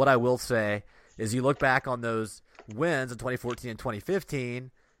line, but what I will say is you look back on those wins in 2014 and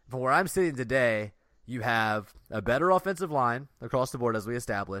 2015, from where I'm sitting today, you have a better offensive line across the board, as we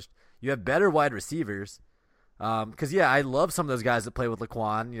established. You have better wide receivers. Because, I love some of those guys that play with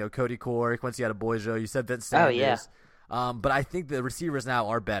Laquan. Cody Core, Quincy Adebojo. You said Vince Sanders. Oh, yeah. But I think the receivers now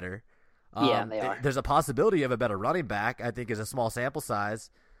are better. Yeah, they are. There's a possibility of a better running back. I think is a small sample size.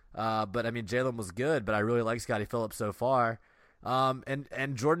 But, I mean, Jalen was good, but I really like Scotty Phillips so far.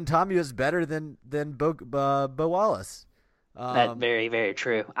 And Jordan Ta'amu is better than Bo Wallace. That's very, very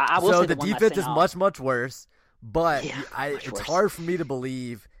true. I will so say the defense is much worse, but it's worse. Hard for me to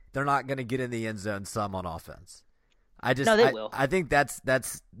believe they're not going to get in the end zone some on offense. No, they will. I think that's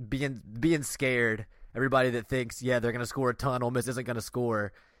being scared. Everybody that thinks they're going to score a ton, Ole Miss isn't going to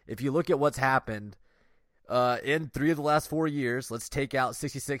score. If you look at what's happened in 3 of the last 4 years, let's take out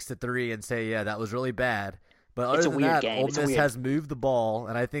 66-3 and say that was really bad. But other It's a than weird that, game. Ole It's a Miss weird- has moved the ball,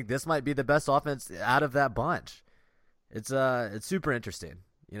 and I think this might be the best offense out of that bunch. It's super interesting,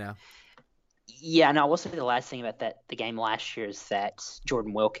 you know. Yeah, and I will say the last thing about the game last year is that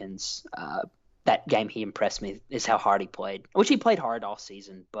Jordan Wilkins, that game he impressed me is how hard he played. Which he played hard all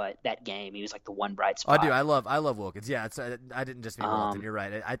season, but that game he was like the one bright Oh, I spot. do. I love Wilkins. Yeah, I didn't just mean Walton. You're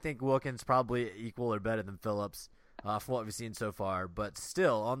right. I think Wilkins probably equal or better than Phillips from what we've seen so far. But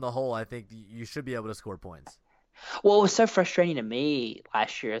still, on the whole, I think you should be able to score points. Well, it was so frustrating to me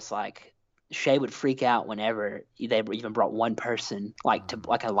last year. It's like Shea would freak out whenever they even brought one person, like a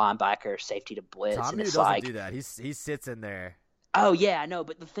linebacker or safety to blitz. Tommy and it's doesn't like, do that. He sits in there. oh yeah, I know.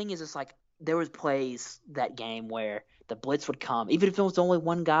 But the thing is, it's like there was plays that game where the blitz would come, even if it was only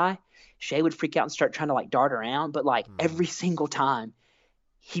one guy. Shea would freak out and start trying to like dart around, but like every single time,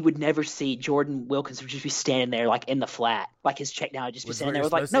 he would never see Jordan Wilkins would just be standing there like in the flat, like his check down would just be standing there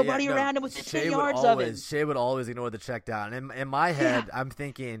with like nobody around him within 10 yards of him. Shea would always ignore the check down. In my head, I'm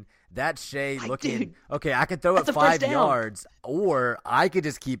thinking that Shea looking, dude, okay, I can throw it that's a first 5 down. yards, or I could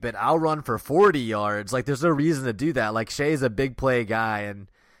just keep it. I'll run for 40 yards. Like there's no reason to do that. Like Shea's a big play guy, and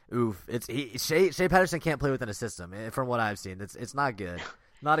Shea Patterson can't play within a system. From what I've seen, it's not good.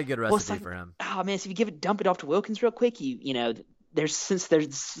 Not a good recipe for him. Oh man, so if you dump it off to Wilkins real quick, you know. They're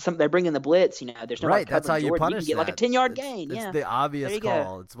bringing the blitz, you know. There's no right. That's how you Jordan. punish. You can get like a 10-yard gain. It's yeah, the obvious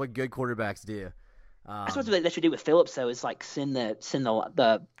call. Go. It's what good quarterbacks do. That's what they should do with Phillips, though. Is like send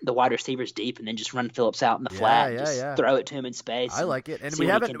the wide receivers deep and then just run Phillips out in the flat. And throw it to him in space. I like it, and we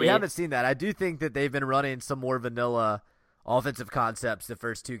haven't seen that. I do think that they've been running some more vanilla offensive concepts the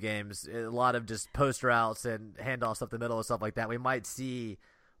first 2 games. A lot of just post routes and handoffs up the middle and stuff like that. We might see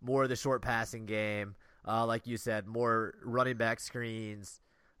more of the short passing game. Like you said, more running back screens.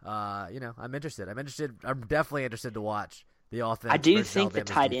 I'm interested. I'm definitely interested to watch the offense. I do think Alabama's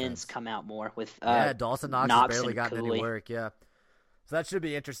the tight defense. ends come out more with Dawson Knox has barely gotten Cooley. any work. Yeah, so that should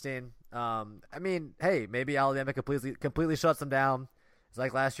be interesting. Hey, maybe Alabama completely shuts them down. It's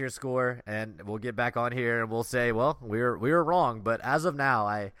like last year's score, and we'll get back on here and we'll say, well, we were wrong. But as of now,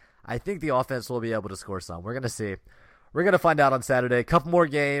 I think the offense will be able to score some. We're gonna see. We're going to find out on Saturday. A couple more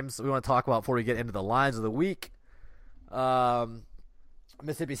games we want to talk about before we get into the lines of the week.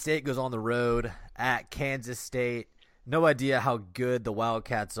 Mississippi State goes on the road at Kansas State. No idea how good the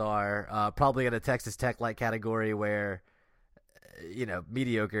Wildcats are. Probably in a Texas Tech-like category where,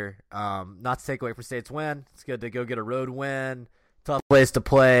 mediocre. Not to take away from State's win. It's good to go get a road win. Tough place to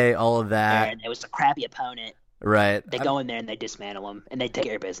play, all of that. And it was a crappy opponent. Right. They go in there and they dismantle them, and they take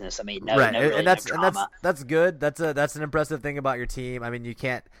care of business. I mean, no that's good. That's an impressive thing about your team. I mean, you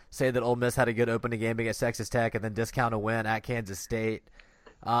can't say that Ole Miss had a good opening game against Texas Tech and then discount a win at Kansas State.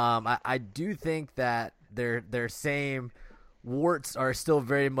 I do think that their same warts are still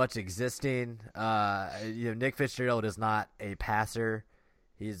very much existing. Nick Fitzgerald is not a passer.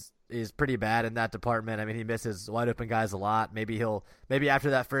 He's pretty bad in that department. I mean, he misses wide open guys a lot. Maybe after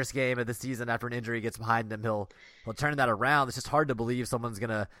that first game of the season, after an injury gets behind him, he'll turn that around. It's just hard to believe someone's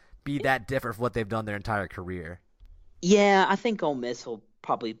gonna be that different from what they've done their entire career. Yeah, I think Ole Miss will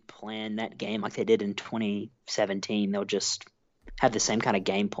probably plan that game like they did in 2017. They'll just have the same kind of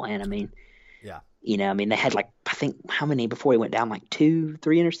game plan. I mean, yeah. They had I think how many before he went down, 2-3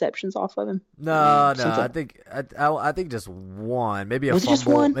 interceptions off of him. No, I think just one, maybe a fumble, just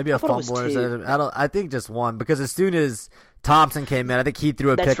one? maybe a fumble. I think just one because as soon as Thompson came in, I think he threw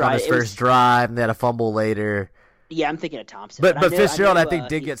a pick on his first drive, and they had a fumble later. Yeah, I'm thinking of Thompson. But Fitzgerald, I think,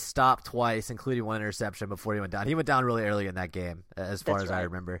 did get stopped twice, including one interception before he went down. He went down really early in that game, as far as I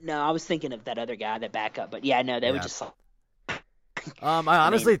remember. No, I was thinking of that other guy, that backup. But yeah, no, they would just. I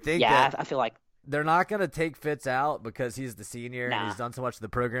honestly think that I feel like they're not going to take Fitz out because he's the senior and he's done so much of the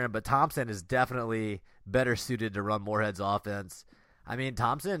program. But Thompson is definitely better suited to run Moorhead's offense. I mean,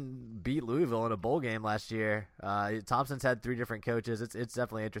 Thompson beat Louisville in a bowl game last year. Thompson's had 3 different coaches. It's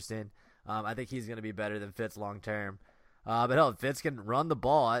definitely interesting. I think he's going to be better than Fitz long term. But hell, Fitz can run the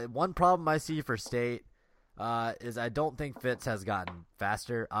ball. One problem I see for State is I don't think Fitz has gotten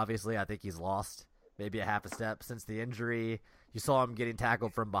faster. Obviously, I think he's lost maybe a half a step since the injury. You saw him getting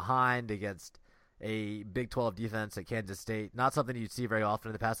tackled from behind against a Big 12 defense at Kansas State. Not something you'd see very often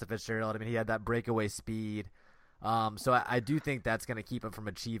in the past of Fitzgerald. I mean, he had that breakaway speed. So I do think that's going to keep him from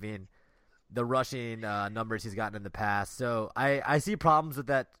achieving the rushing numbers he's gotten in the past. So I see problems with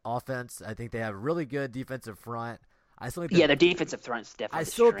that offense. I think they have really good defensive front. I still think their defensive front's definitely. I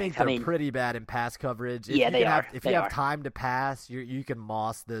still think they're pretty bad in pass coverage. If you have time to pass, you can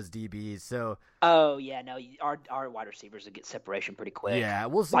moss those DBs. So. Oh yeah, no, our wide receivers will get separation pretty quick. Yeah,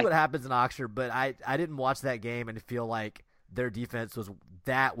 we'll see what happens in Oxford, but I didn't watch that game and feel like their defense was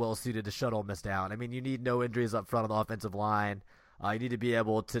that well suited to shut Ole Miss down. I mean, you need no injuries up front on the offensive line. You need to be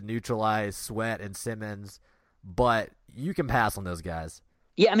able to neutralize Sweat and Simmons, but you can pass on those guys.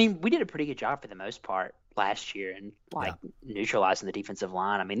 Yeah, I mean, we did a pretty good job for the most part last year and neutralizing the defensive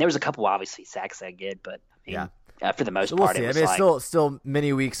line. I mean, there was a couple obviously sacks that good, but I mean, for the most so we'll part, see. it was it's still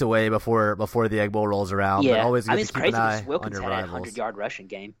many weeks away before the Egg Bowl rolls around. Yeah, but always good I mean, to it's keep crazy an eye because Wilkins on your had a rivals. 100-yard rushing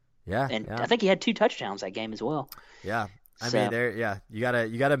game. Yeah, and yeah. I think he had 2 touchdowns that game as well. Yeah. I mean,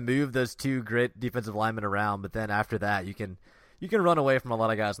 you gotta move those 2 great defensive linemen around, but then after that, you can run away from a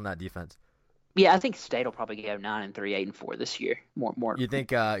lot of guys on that defense. Yeah, I think State will probably go 9-3, 8-4 this year. More. You think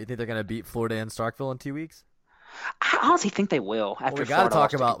they're gonna beat Florida and Starkville in 2 weeks? I honestly think they will. After we got to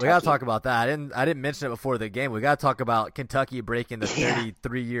talk Kentucky. about that. I didn't mention it before the game. We got to talk about Kentucky breaking the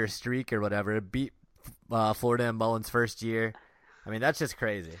 33-year streak or whatever. It beat Florida in Mullen's first year. I mean, that's just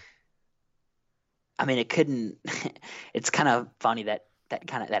crazy. I mean, it couldn't. It's kind of funny that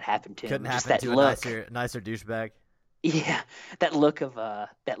happened to him. Couldn't just happen that to look. a nicer douchebag. Yeah, that look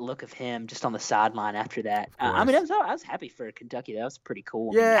of him just on the sideline after that. I mean, I was happy for Kentucky. That was pretty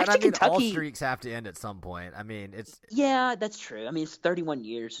cool. Yeah, actually, and I mean, Kentucky, all streaks have to end at some point. I mean, it's that's true. I mean, it's 31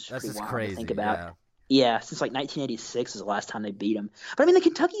 years. It's that's pretty just wild crazy. to think about. Yeah. Yeah, since like 1986 is the last time they beat them. But I mean, the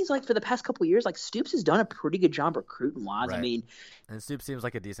Kentucky's like for the past couple of years, like Stoops has done a pretty good job recruiting wise. Right. I mean, and Stoops seems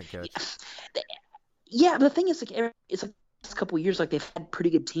like a decent coach. Yeah, but the thing is, like, it's like the last couple of years, like they've had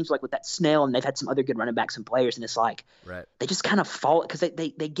pretty good teams, like with that Snell, and they've had some other good running backs and players, and it's like they just kind of fall because they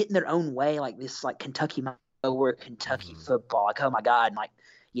get in their own way, like this, like Kentucky football, like oh my god, and like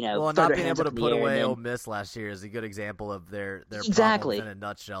well, not being able to put away Ole Miss last year is a good example of their exactly problems in a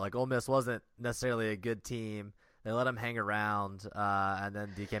nutshell. Like Ole Miss wasn't necessarily a good team. They let them hang around, and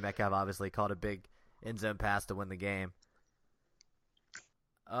then DK Metcalf obviously caught a big end zone pass to win the game.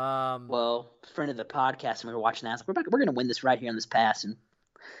 Well, friend of the podcast, and we were watching that. We're going to win this right here on this pass, and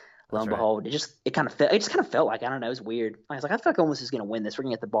lo and behold, it just kind of felt like, I don't know, it was weird. I was like, I feel like Ole Miss is going to win this. We're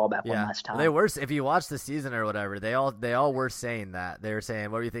going to get the ball back one last time. They were. If you watch the season or whatever, they all were saying that. They were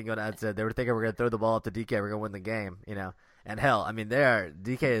saying, "What do you think?" They were thinking we're going to throw the ball up to DK. We're going to win the game. And hell, I mean,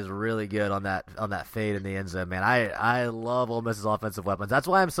 DK is really good on that fade in the end zone, man. I love Ole Miss's offensive weapons. That's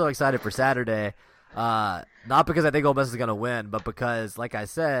why I'm so excited for Saturday. Not because I think Ole Miss is going to win, but because, like I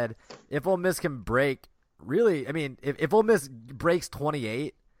said, if Ole Miss can break, really, I mean, if Ole Miss breaks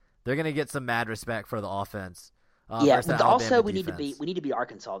 28, they're going to get some mad respect for the offense. But also we need to beat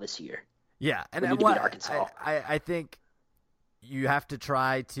Arkansas this year. Yeah, and we need to beat Arkansas. I think you have to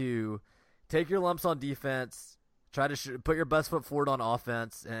try to take your lumps on defense. Try to put your best foot forward on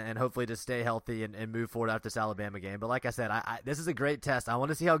offense and hopefully just stay healthy and move forward after this Alabama game. But like I said, this is a great test. I want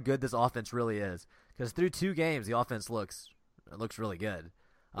to see how good this offense really is because through 2 games, the offense looks really good.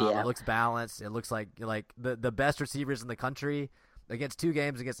 It looks balanced. It looks like the best receivers in the country against 2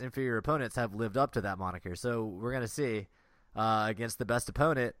 games against inferior opponents have lived up to that moniker. So we're going to see against the best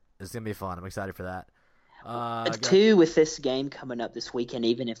opponent. It's going to be fun. I'm excited for that. With this game coming up this weekend,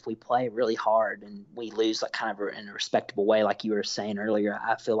 even if we play really hard and we lose like kind of in a respectable way, like you were saying earlier,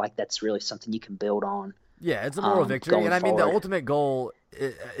 I feel like that's really something you can build on. Yeah, it's a moral victory, and I mean the ultimate goal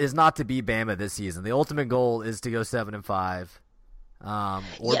is not to beat Bama this season. The ultimate goal is to go 7-5. Well,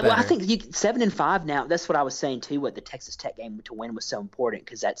 I think 7-5 now. That's what I was saying too. What the Texas Tech game to win was so important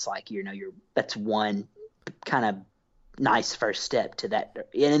because that's like that's one kind of nice first step to that,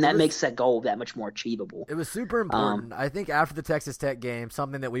 and that makes that goal that much more achievable. It was super important. I think after the Texas Tech game,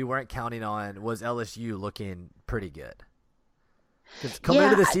 something that we weren't counting on was LSU looking pretty good. Because coming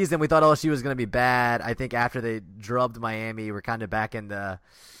into the season, we thought LSU was going to be bad. I think after they drubbed Miami, we're kind of back in the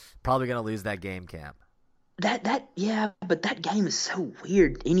probably going to lose that game camp. But that game is so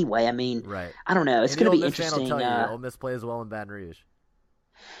weird anyway. I mean, right. I don't know. It's going to be interesting. Fan will tell you, Ole Miss plays well in Baton Rouge.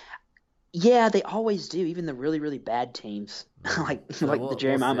 Yeah, they always do. Even the really, really bad teams, like the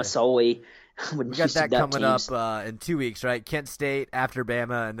Jeremiah Masoli. We got that coming up in 2 weeks, right? Kent State after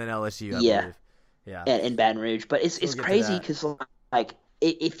Bama, and then LSU. I believe. Yeah, in Baton Rouge. But it's crazy because like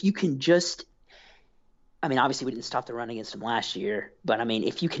if you can just, I mean, obviously we didn't stop the run against them last year, but I mean,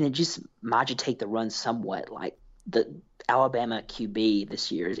 if you can just agitate the run somewhat, like the Alabama QB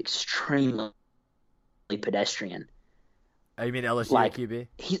this year is extremely pedestrian. Oh, you mean LSU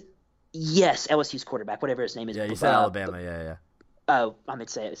QB? Yes, LSU's quarterback, whatever his name is. Yeah, you said Alabama. Yeah. Oh, I meant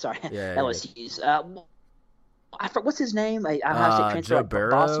to say it. Sorry. Yeah, LSU's. What's his name? Joe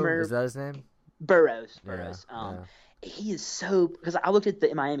Burrow. Is that his name? Burrows. Yeah. He is so – because I looked at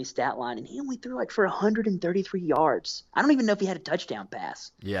the Miami stat line, and he only threw like for 133 yards. I don't even know if he had a touchdown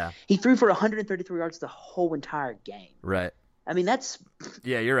pass. Yeah. He threw for 133 yards the whole entire game. Right. I mean, that's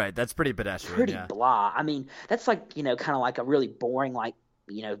Yeah, you're right. That's pretty pedestrian. pretty Yeah. blah. I mean, that's like, kind of like a really boring, like,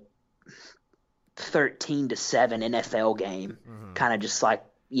 13-7 NFL game. Kind of just like,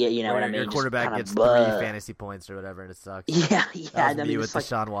 yeah, you know Where what I mean? your Just quarterback kinda gets blah. 3 fantasy points or whatever, and it sucks. Yeah, That yeah. was I me mean, with it's like,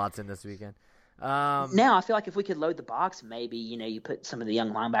 Deshaun Watson this weekend. now I feel like if we could load the box, maybe, you put some of the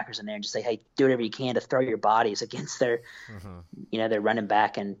young linebackers in there and just say, hey, do whatever you can to throw your bodies against their, their running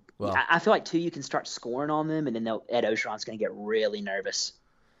back. And Well- I feel like, too, you can start scoring on them, and then Ed Ogeron's going to get really nervous.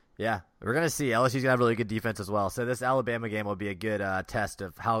 Yeah, we're going to see. LSU's going to have really good defense as well. So this Alabama game will be a good test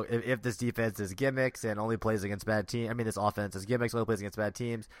of how if this defense is gimmicks and only plays against bad teams. I mean, this offense is gimmicks, only plays against bad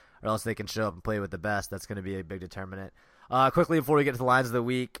teams, or else they can show up and play with the best. That's going to be a big determinant. Quickly, before we get to the lines of the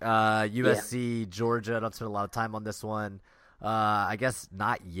week, USC, Georgia, I don't spend a lot of time on this one. I guess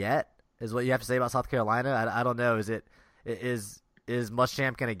not yet is what you have to say about South Carolina. I don't know. Is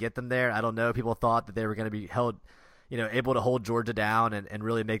Muschamp going to get them there? I don't know. People thought that they were going to be held, able to hold Georgia down and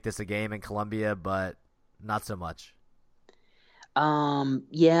really make this a game in Columbia, but not so much.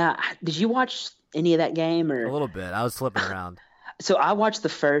 Yeah. Did you watch any of that game? Or A little bit. I was slipping around. So I watched the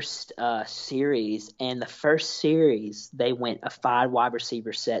first series, and the first series they went a 5 wide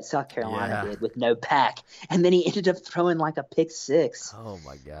receiver set. South Carolina did with no pack, and then he ended up throwing like a pick 6. Oh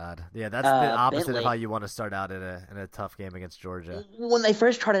my God! Yeah, that's the opposite Bentley. of how you want to start out in a tough game against Georgia. When they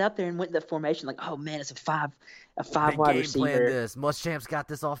first trotted out there and went the formation, like, oh man, it's a five Big wide game plan receiver. this. Muschamp's got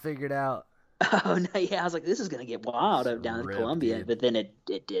this all figured out. Oh no, yeah, I was like, this is gonna get wild down in Rip, Columbia, dude. but then it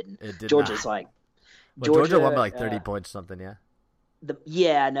didn't. It did Georgia's not. like But Georgia won by like 30 points or something.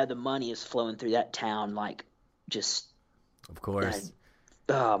 Yeah, the money is flowing through that town like just. of course.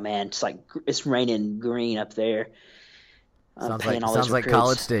 Oh man, it's like it's raining green up there. Sounds paying like all those sounds like recruits.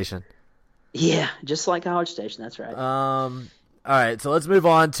 College Station. Yeah, just like College Station. That's right. All right, so let's move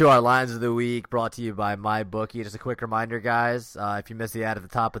on to our lines of the week, brought to you by MyBookie. Just a quick reminder, guys, if you missed the ad at the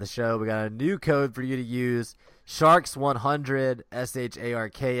top of the show, we got a new code for you to use: Sharks100,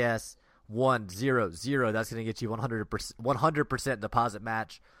 SHARKS 100. That's going to get you 100% deposit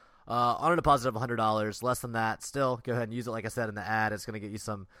match on a deposit of $100. Less than that, still go ahead and use it. Like I said in the ad, it's going to get you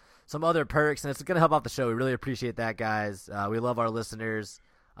some other perks, and it's going to help out the show. We really appreciate that, guys. We love our listeners.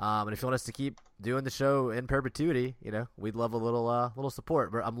 And if you want us to keep doing the show in perpetuity, we'd love a little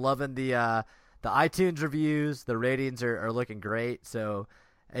support. I'm loving the iTunes reviews. The ratings are looking great. So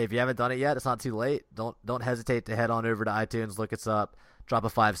hey, if you haven't done it yet, it's not too late. Don't hesitate to head on over to iTunes, look us up, drop a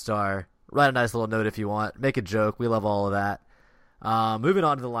 5-star, write a nice little note if you want, make a joke. We love all of that. Moving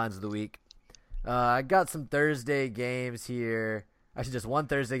on to the lines of the week. I got some Thursday games here. Actually, just one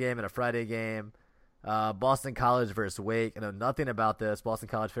Thursday game and a Friday game. Boston College versus Wake. I know nothing about this. Boston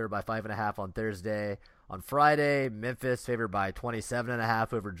College favored by 5.5 on Thursday. On Friday, Memphis favored by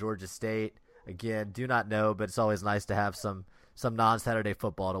 27.5 over Georgia State. Again, do not know, but it's always nice to have some non-Saturday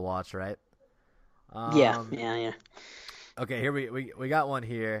football to watch, right? Yeah. Okay, here we got one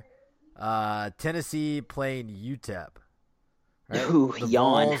here. Tennessee playing UTEP. Right? Ooh, the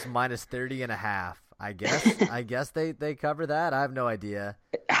yawn. Vols minus 30.5. I guess they cover that. I have no idea.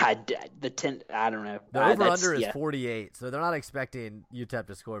 I don't know. The over-under is 48, so they're not expecting UTEP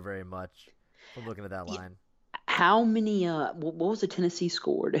to score very much from looking at that line. How many? What was the Tennessee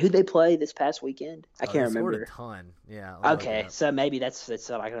scored? Who they play this past weekend? I can't They scored remember. a ton. Yeah. I'll look it Okay, up. so maybe that's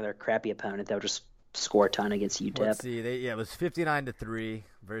like another crappy opponent. They'll just score a ton against Let's UTEP. see. It was 59-3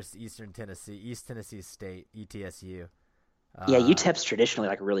 versus East Tennessee State, ETSU. Yeah, UTEP's traditionally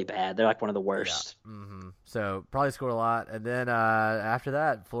like really bad. They're like one of the worst. So probably scored a lot, and then after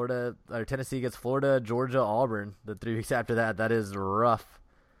that, Tennessee gets Florida, Georgia, Auburn. The 3 weeks after that is rough.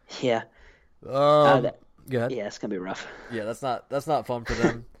 Yeah. Go ahead. Yeah, it's gonna be rough. Yeah, that's not fun for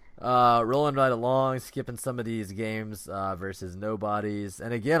them. Rolling right along, skipping some of these games versus nobodies,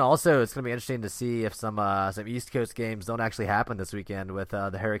 and again, also it's gonna be interesting to see if some East Coast games don't actually happen this weekend with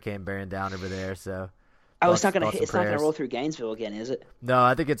the hurricane bearing down over there. So. Oh, it's not gonna Thoughts and prayers. roll through Gainesville again, is it? No,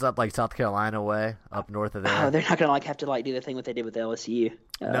 I think it's up like South Carolina way, up north of there. Oh, they're not gonna have to do the thing what they did with LSU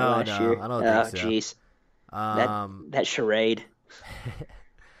last year. I don't think so. Jeez, Um, that charade.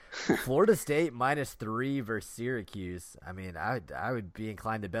 Florida State minus 3 versus Syracuse. I mean, I would be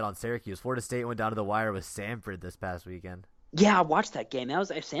inclined to bet on Syracuse. Florida State went down to the wire with Samford this past weekend. Yeah, I watched that game.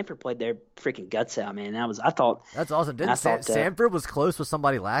 Sanford played their freaking guts out, man. I thought That's awesome. Didn't Samford was close with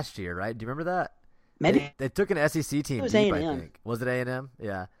somebody last year, right? Do you remember that? maybe They took an SEC team It was deep, I A&M. think. Was it A&M?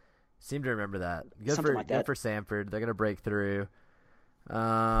 Yeah. Seem to remember that. Good Something for like good that. for Samford. They're gonna break through.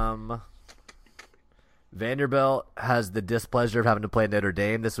 Vanderbilt has the displeasure of having to play Notre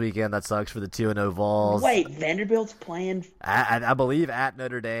Dame this weekend. That sucks for the 2-0 Vols. Wait, Vanderbilt's playing? I believe at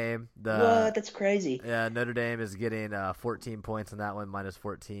Notre Dame. What? That's crazy. Yeah, Notre Dame is getting 14 points in that one, minus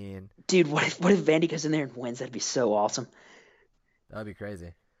 14. Dude, what if Vandy goes in there and wins? That'd be so awesome. That would be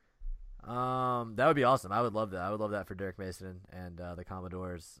crazy. That would be awesome. I would love that. I would love that for Derek Mason and the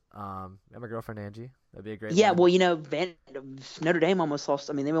Commodores. And my girlfriend Angie. That'd be a great. Yeah, win. well, Notre Dame almost lost.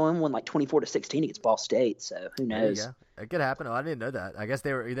 I mean, they only won like 24-16 against Ball State. So who knows? There you go. It could happen. Oh, I didn't know that. I guess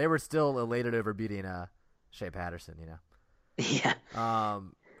they were still elated over beating Shea Patterson. You know. Yeah.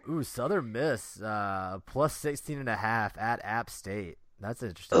 Southern Miss plus 16.5 at App State. That's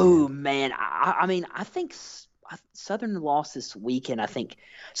interesting. Oh man, I mean, I think Southern lost this weekend. I think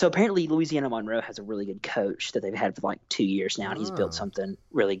so. Apparently, Louisiana Monroe has a really good coach that they've had for like 2 years now, and he's built something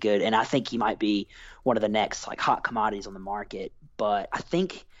really good. And I think he might be one of the next like hot commodities on the market. But I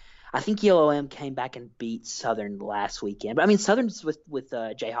think ULM came back and beat Southern last weekend. But I mean, Southern's with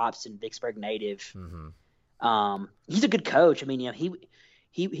Jay Hobson, Vicksburg native. Mm-hmm. He's a good coach. I mean, you know,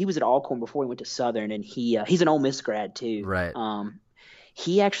 he was at Alcorn before he went to Southern, and he's an Ole Miss grad too. Right.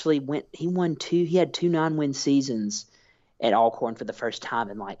 He had 2 9-win seasons at Alcorn for the first time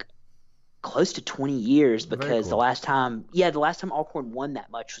in like close to 20 years, because the last time Alcorn won that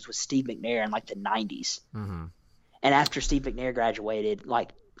much was with Steve McNair in like the 90s. Mm-hmm. And after Steve McNair graduated, like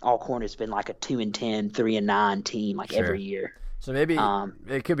Alcorn has been like a 2-10, 3-9 team like every year. So maybe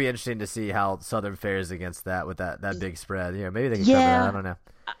it could be interesting to see how Southern fares against that with that big spread. You know, maybe they can cover that. I don't know.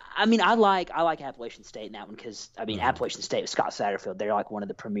 I mean, I like Appalachian State in that one because, I mean, Appalachian State with Scott Satterfield, they're like one of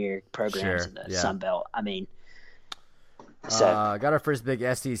the premier programs in the Sun Belt. I mean, so. Got our first big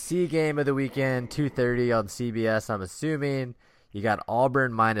SEC game of the weekend, 2:30 on CBS, I'm assuming. You got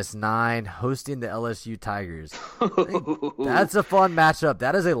Auburn -9 hosting the LSU Tigers. That's a fun matchup.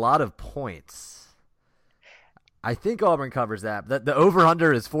 That is a lot of points. I think Auburn covers that. The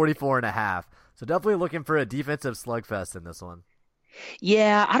over-under is 44.5. So definitely looking for a defensive slugfest in this one.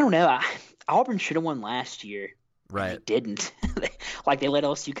 Yeah, I don't know. Auburn should have won last year. Right. They didn't. Like, they let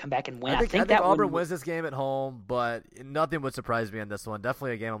LSU come back and win. I think that Auburn wins this game at home, but nothing would surprise me in this one.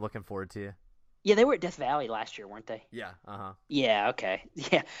 Definitely a game I'm looking forward to. Yeah, they were at Death Valley last year, weren't they? Yeah, uh-huh. Yeah, okay.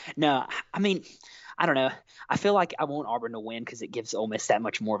 Yeah. No, I mean, I don't know. I feel like I want Auburn to win because it gives Ole Miss that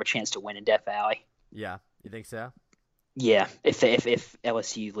much more of a chance to win in Death Valley. Yeah, you think so? Yeah, if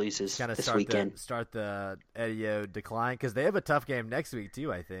LSU loses this weekend. Start the Eddie O decline, because they have a tough game next week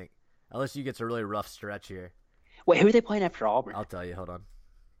too, I think. LSU gets a really rough stretch here. Wait, who are they playing after Auburn? I'll tell you. Hold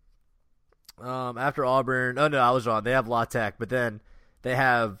on. After Auburn, oh no, I was wrong. They have La Tech, but then they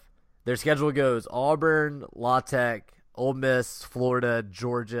have their schedule goes Auburn, La Tech, Ole Miss, Florida,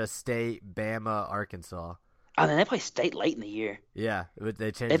 Georgia State, Bama, Arkansas. Oh, then they play State late in the year. Yeah,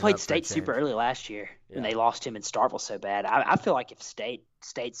 they changed. They played State super early last year, and they lost him in Starkville so bad. I feel like if State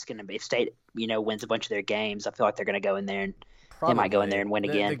wins a bunch of their games, I feel like they're going to go in there and they might go in there and win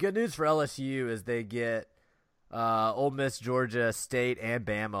again. The good news for LSU is they get Ole Miss, Georgia State, and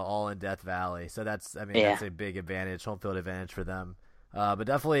Bama all in Death Valley, so that's a big advantage, home field advantage for them. But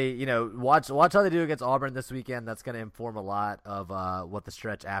definitely, watch how they do against Auburn this weekend. That's going to inform a lot of what the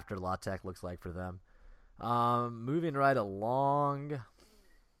stretch after La Tech looks like for them. Moving right along,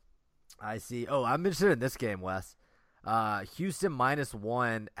 I see. Oh, I'm interested in this game, Wes. Houston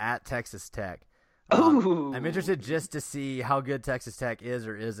 -1 at Texas Tech. I'm interested just to see how good Texas Tech is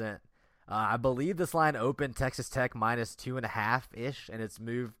or isn't. I believe this line opened Texas Tech -2.5-ish, and it's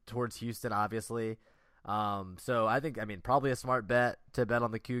moved towards Houston, obviously. So I think, probably a smart bet to bet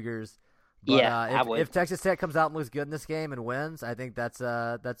on the Cougars. But, I would. If Texas Tech comes out and looks good in this game and wins, I think that's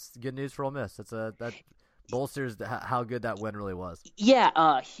good news for Ole Miss. That bolsters how good that win really was.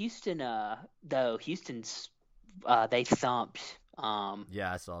 Yeah, Houston. Houston's they thumped.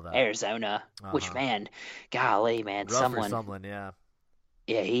 I saw that. Arizona, which man, golly, man, rough for Sumlin, yeah.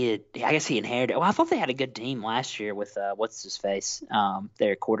 Yeah, I guess he inherited. Well, I thought they had a good team last year with what's his face,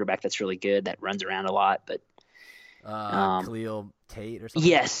 their quarterback that's really good that runs around a lot, but Khalil Tate or something.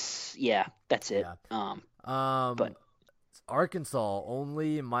 Yes, yeah, that's it. Yeah. But Arkansas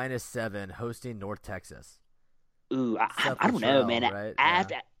only -7 hosting North Texas. Ooh, I don't know, man.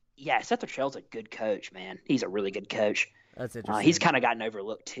 Right? Seth Luttrell's a good coach, man. He's a really good coach. That's interesting. He's kind of gotten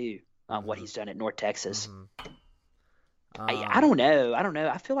overlooked too, what he's done at North Texas. Mm-hmm. I don't know.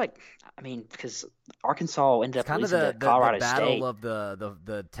 I feel like, because Arkansas ended up losing to Colorado State. State. Battle of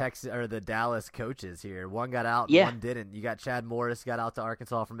the Texas or the Dallas coaches here. One got out, and one didn't. You got Chad Morris got out to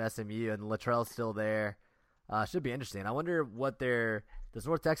Arkansas from SMU, and Luttrell's still there. Should be interesting. I wonder does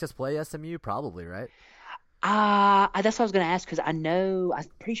North Texas play SMU? Probably, right? That's what I was going to ask because I'm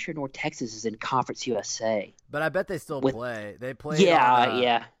pretty sure North Texas is in Conference USA. But I bet they still With- play. They played.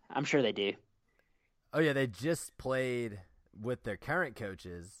 Yeah, I'm sure they do. Oh yeah, they just played with their current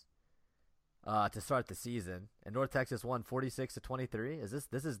coaches to start the season, and North Texas won 46-23.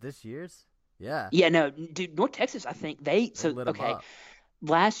 Is this year's? Yeah. Yeah, no, dude, North Texas, I think They lit 'em okay. up.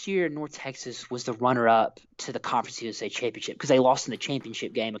 Last year, North Texas was the runner-up to the Conference USA championship because they lost in the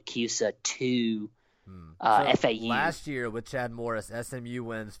championship game of CUSA to So FAU. last year with Chad Morris, SMU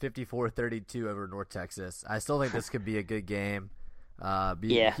wins 54-32 over North Texas. I still think this could be a good game.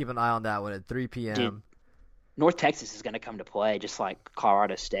 Yeah. Keep an eye on that one at 3 p.m. Dude, North Texas is going to come to play just like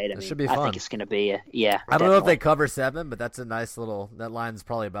Colorado State. I mean, should be I fun. think it's going to be yeah. I don't know if they definitely. cover 7, but that's a nice that line's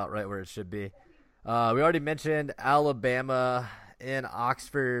probably about right where it should be. We already mentioned Alabama in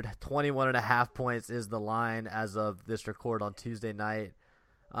Oxford. 21.5 points is the line as of this record on Tuesday night.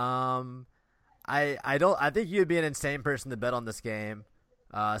 I think you'd be an insane person to bet on this game,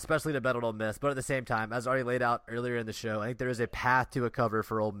 especially to bet on Ole Miss. But at the same time, as already laid out earlier in the show, I think there is a path to a cover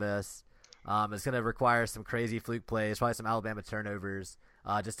for Ole Miss. It's going to require some crazy fluke plays, probably some Alabama turnovers,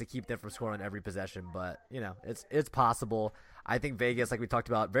 just to keep them from scoring every possession. But it's possible. I think Vegas, like we talked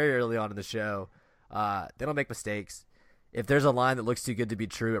about very early on in the show, they don't make mistakes. If there's a line that looks too good to be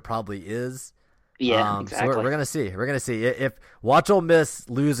true, it probably is. Yeah, So exactly. we're gonna see. We're gonna see if watch Ole Miss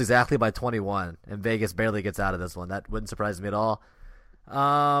lose exactly by 21, and Vegas barely gets out of this one. That wouldn't surprise me at all.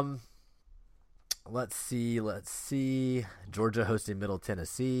 Let's see. Georgia hosting Middle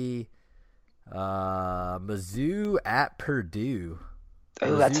Tennessee. Mizzou at Purdue.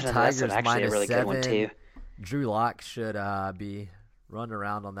 Oh, that's Mizzou actually a minus really good one 7. too. Drew Lock should be running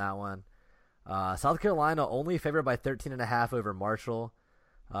around on that one. South Carolina only favored by 13.5 over Marshall.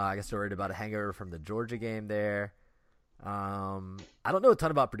 I guess they're worried about a hangover from the Georgia game there. I don't know a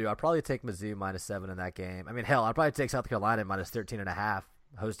ton about Purdue. I'd probably take Mizzou minus 7 in that game. I mean, hell, I'd probably take South Carolina minus 13.5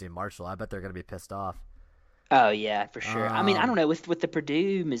 hosting Marshall. I bet they're going to be pissed off. Oh yeah, for sure. I mean, I don't know with the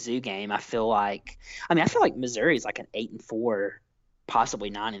Purdue Mizzou game. I feel like Missouri is like an 8-4, possibly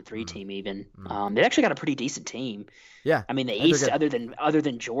 9-3 team even. They actually got a pretty decent team. Yeah. I mean, the they're East, good. other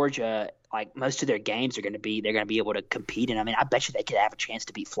than Georgia, like most of their games they're going to be able to compete in. I mean, I bet you they could have a chance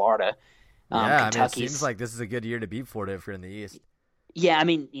to beat Florida. Yeah, I mean, it Kentucky's. seems like this is a good year to beat Florida if you're in the East. Yeah, I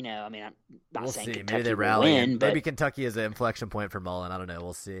mean, I'm not We'll saying see. Kentucky Maybe they will rally. win, but Maybe Kentucky is an inflection point for Mullen. I don't know.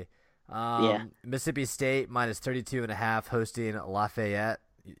 We'll see. Yeah. Mississippi State minus 32.5 hosting Lafayette,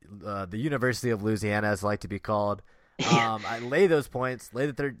 the University of Louisiana, as like to be called. I lay those points. Lay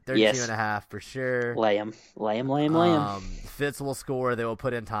the 32.5 for sure. lay them. Fitz will score. They will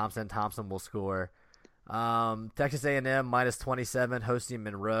put in Thompson. Thompson will score. Texas A&M minus 27 hosting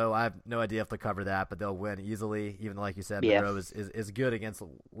Monroe. I have no idea if they'll cover that, but they'll win easily. Even though, like you said, Yeah. Monroe is good against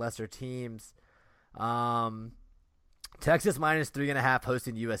lesser teams. Texas minus 3.5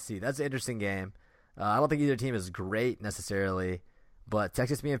 hosting USC. That's an interesting game. I don't think either team is great necessarily, but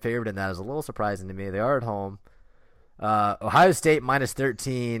Texas being favored in that is a little surprising to me. They are at home. Ohio State minus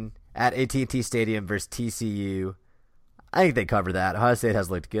 13 at AT&T Stadium versus TCU. I think they cover that. Ohio State has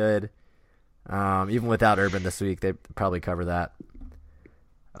looked good. Even without Urban this week, they probably cover that.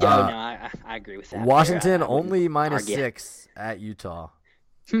 I agree with that. Washington I wouldn't only minus argue. 6 at Utah.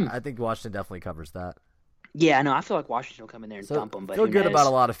 I think Washington definitely covers that. Yeah, no, I feel like Washington will come in there and So dump them. But feel who good knows? about a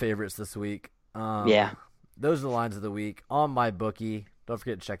lot of favorites this week. Yeah. Those are the lines of the week on my bookie. Don't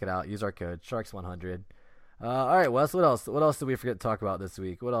forget to check it out. Use our code Sharks100. All right, Wes. What else? What else did we forget to talk about this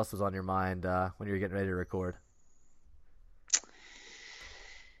week? What else was on your mind when you were getting ready to record?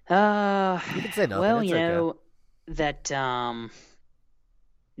 You can say nothing. Well, It's you okay. know that now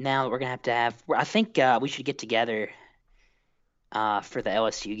that we're gonna have, I think we should get together for the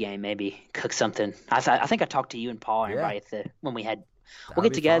LSU game. Maybe cook something. I think I talked to you and Paul and Yeah. everybody when we had. That We'll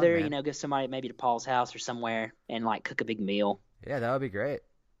would get be fun, together, man. go somebody maybe to Paul's house or somewhere and like cook a big meal Yeah, that would be great.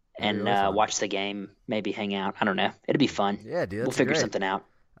 That'd be and really fun. watch the game. Maybe hang out. I don't know. It'd be fun. Yeah, dude. We'll That'd be figure great. something out.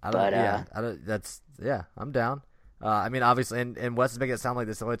 I don't. but, I don't. That's yeah. I'm down. I mean, obviously, and Wes is making it sound like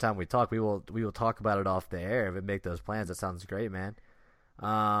this the only time we talk. We will talk about it off the air if we make those plans. That sounds great, man.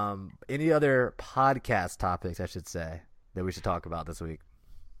 Any other podcast topics I should say that we should talk about this week?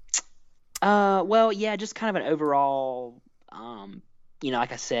 Well, yeah, just kind of an overall,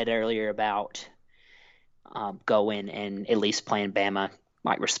 like I said earlier about going and at least playing Bama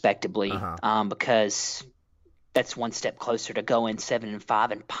like respectably, because that's one step closer to going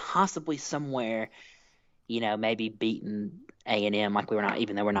 7-5 and possibly somewhere, maybe beating A&M like we were not,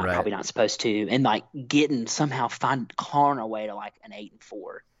 even though we're not Right. probably not supposed to, and like getting somehow clawing our way to like an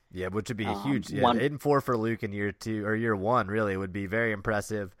 8-4. Yeah, which would be a huge. Yeah, one- 8-4 for Luke in year 2 or year 1 really would be very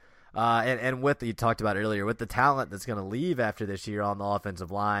impressive. And with you talked about earlier, with the talent that's going to leave after this year on the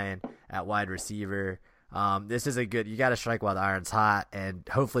offensive line at wide receiver, this is you got to strike while the iron's hot and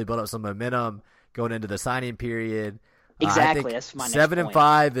hopefully build up some momentum going into the signing period. Exactly. That's my next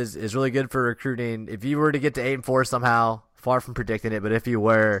 7-5 is really good for recruiting. If you were to get to 8-4 somehow, far from predicting it, but if you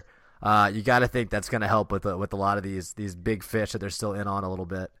were, you got to think that's going to help with a lot of these big fish that they're still in on a little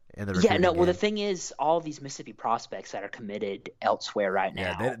bit in the recruiting game. Well, the thing is, all these Mississippi prospects that are committed elsewhere right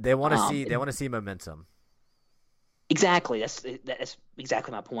now. Yeah, they want to see momentum. Exactly. That's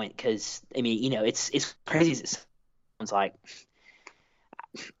exactly my point. Because I mean, it's crazy. It sounds like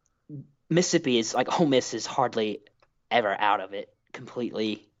Mississippi is like Ole Miss is hardly ever out of it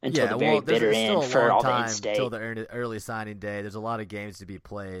completely until the very bitter end for all the in-state. Until the early signing day, there's a lot of games to be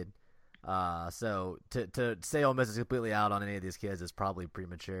played. So to say Ole Miss is completely out on any of these kids is probably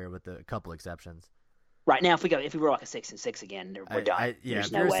premature, with a couple exceptions. Right now, if we were like a 6-6 again, we're done. If you're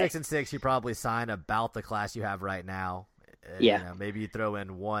 6-6, you probably sign about the class you have right now. Yeah. Maybe you throw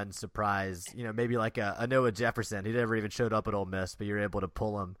in one surprise. Maybe like a Noah Jefferson. He never even showed up at Ole Miss, but you're able to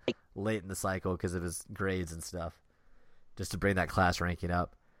pull him late in the cycle because of his grades and stuff, just to bring that class ranking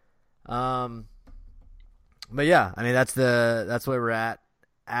up. But yeah, I mean that's where we're at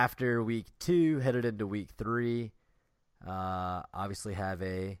after week 2, headed into week 3. Obviously have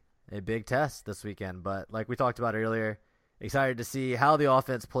a big test this weekend, but like we talked about earlier, excited to see how the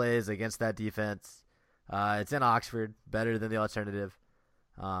offense plays against that defense. It's in Oxford, better than the alternative.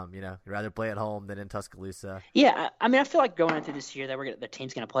 You'd rather play at home than in Tuscaloosa. Yeah, I mean, I feel like going into this year that the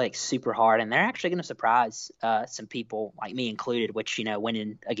team's going to play super hard, and they're actually going to surprise some people, like me included, which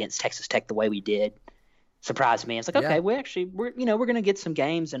winning against Texas Tech the way we did surprised me. It's like, okay, we're going to get some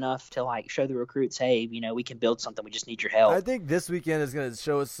games enough to like show the recruits, hey, we can build something. We just need your help. I think this weekend is going to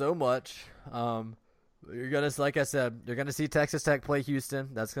show us so much. You're gonna, like I said, you're gonna see Texas Tech play Houston.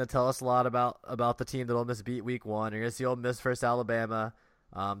 That's gonna tell us a lot about the team that Ole Miss beat week 1. You're gonna see Ole Miss versus Alabama.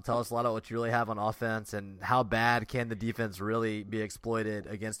 Tell us a lot about what you really have on offense and how bad can the defense really be exploited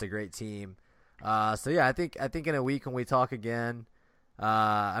against a great team. So yeah, I think in a week when we talk again,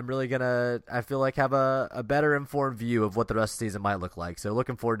 I'm really gonna, I feel like, have a better informed view of what the rest of the season might look like. So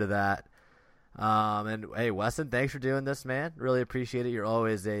looking forward to that. And hey, Weston, thanks for doing this, man. Really appreciate it. You're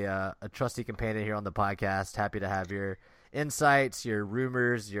always a trusty companion here on the podcast. Happy to have your insights, your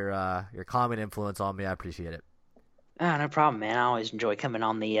rumors, your comment influence on me. I appreciate it. Oh, no problem, man. I always enjoy coming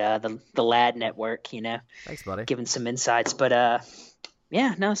on the Lad Network, Thanks, buddy. Giving some insights. But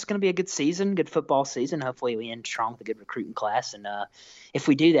yeah, no, it's going to be a good season, good football season. Hopefully we end strong with a good recruiting class. And if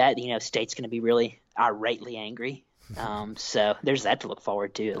we do that, State's going to be really irately angry. So there's that to look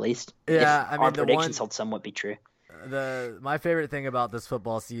forward to, at least. Yeah, if our predictions hold somewhat be true. My favorite thing about this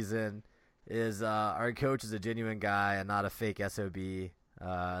football season is our coach is a genuine guy and not a fake SOB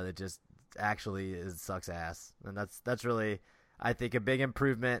that just actually sucks ass, and that's really, I think, a big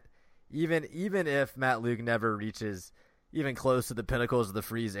improvement. Even if Matt Luke never reaches even close to the pinnacles of the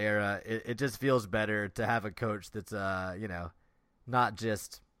Freeze era, it just feels better to have a coach that's not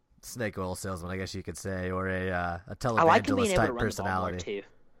just snake oil salesman, I guess you could say, or a televangelist type personality.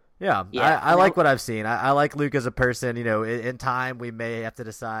 Yeah, I like what I've seen. I like Luke as a person. In time we may have to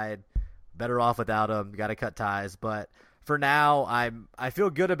decide better off without him. Got to cut ties, but for now I feel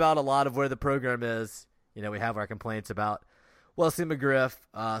good about a lot of where the program is. We have our complaints about Wesley McGriff,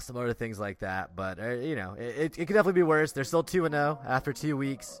 some other things like that, but it could definitely be worse. They're still 2-0 after 2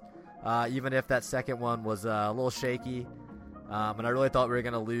 weeks, even if that second one was a little shaky. And I really thought we were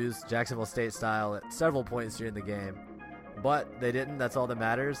going to lose Jacksonville State style at several points during the game. But they didn't. That's all that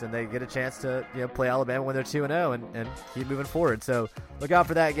matters. And they get a chance to play Alabama when they're 2-0 and keep moving forward. So look out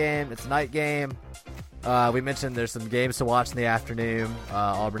for that game. It's a night game. We mentioned there's some games to watch in the afternoon.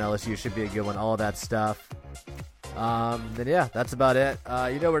 Auburn LSU should be a good one. All of that stuff. Then, yeah, that's about it.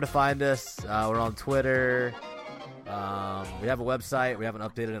 You know where to find us. We're on Twitter. We have a website. We haven't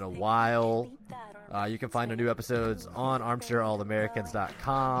updated in a while. You can find our new episodes on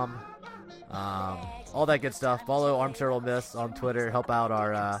armchairallamericans.com. All that good stuff. Follow Armchair Ole Miss on Twitter. Help out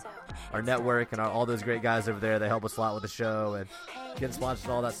our network and all those great guys over there. They help us a lot with the show and getting sponsored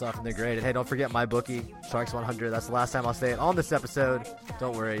and all that stuff, and they're great. And hey, don't forget MyBookie, Sharks 100. That's the last time I'll say it on this episode.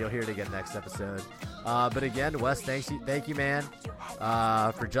 Don't worry, you'll hear it again next episode. But again, Wes, thank you, man.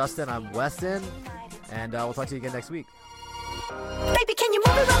 For Justin, I'm Weston, and we'll talk to you again next week. Baby, can you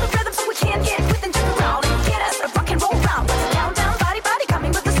move around the rhythm so we can get with and jump around and get us a rock and roll round? Down, down, body,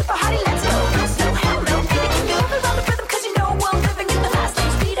 coming with the super hottie. Let's go. No slow, hell no. Baby, can you move around the rhythm? Cause you know we're living in the fast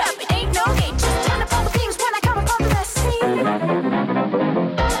lane. Speed up, it ain't no game. Just turn up all the beams when I come upon the best scene.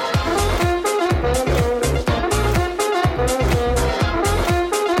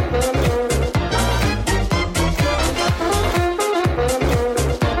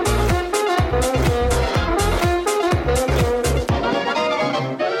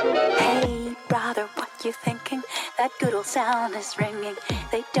 town is ringing.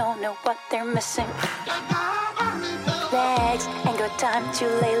 They don't know what they're missing. Legs ain't got time to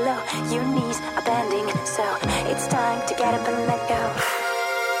lay low. Your knees are bending, so it's time to get up and let go.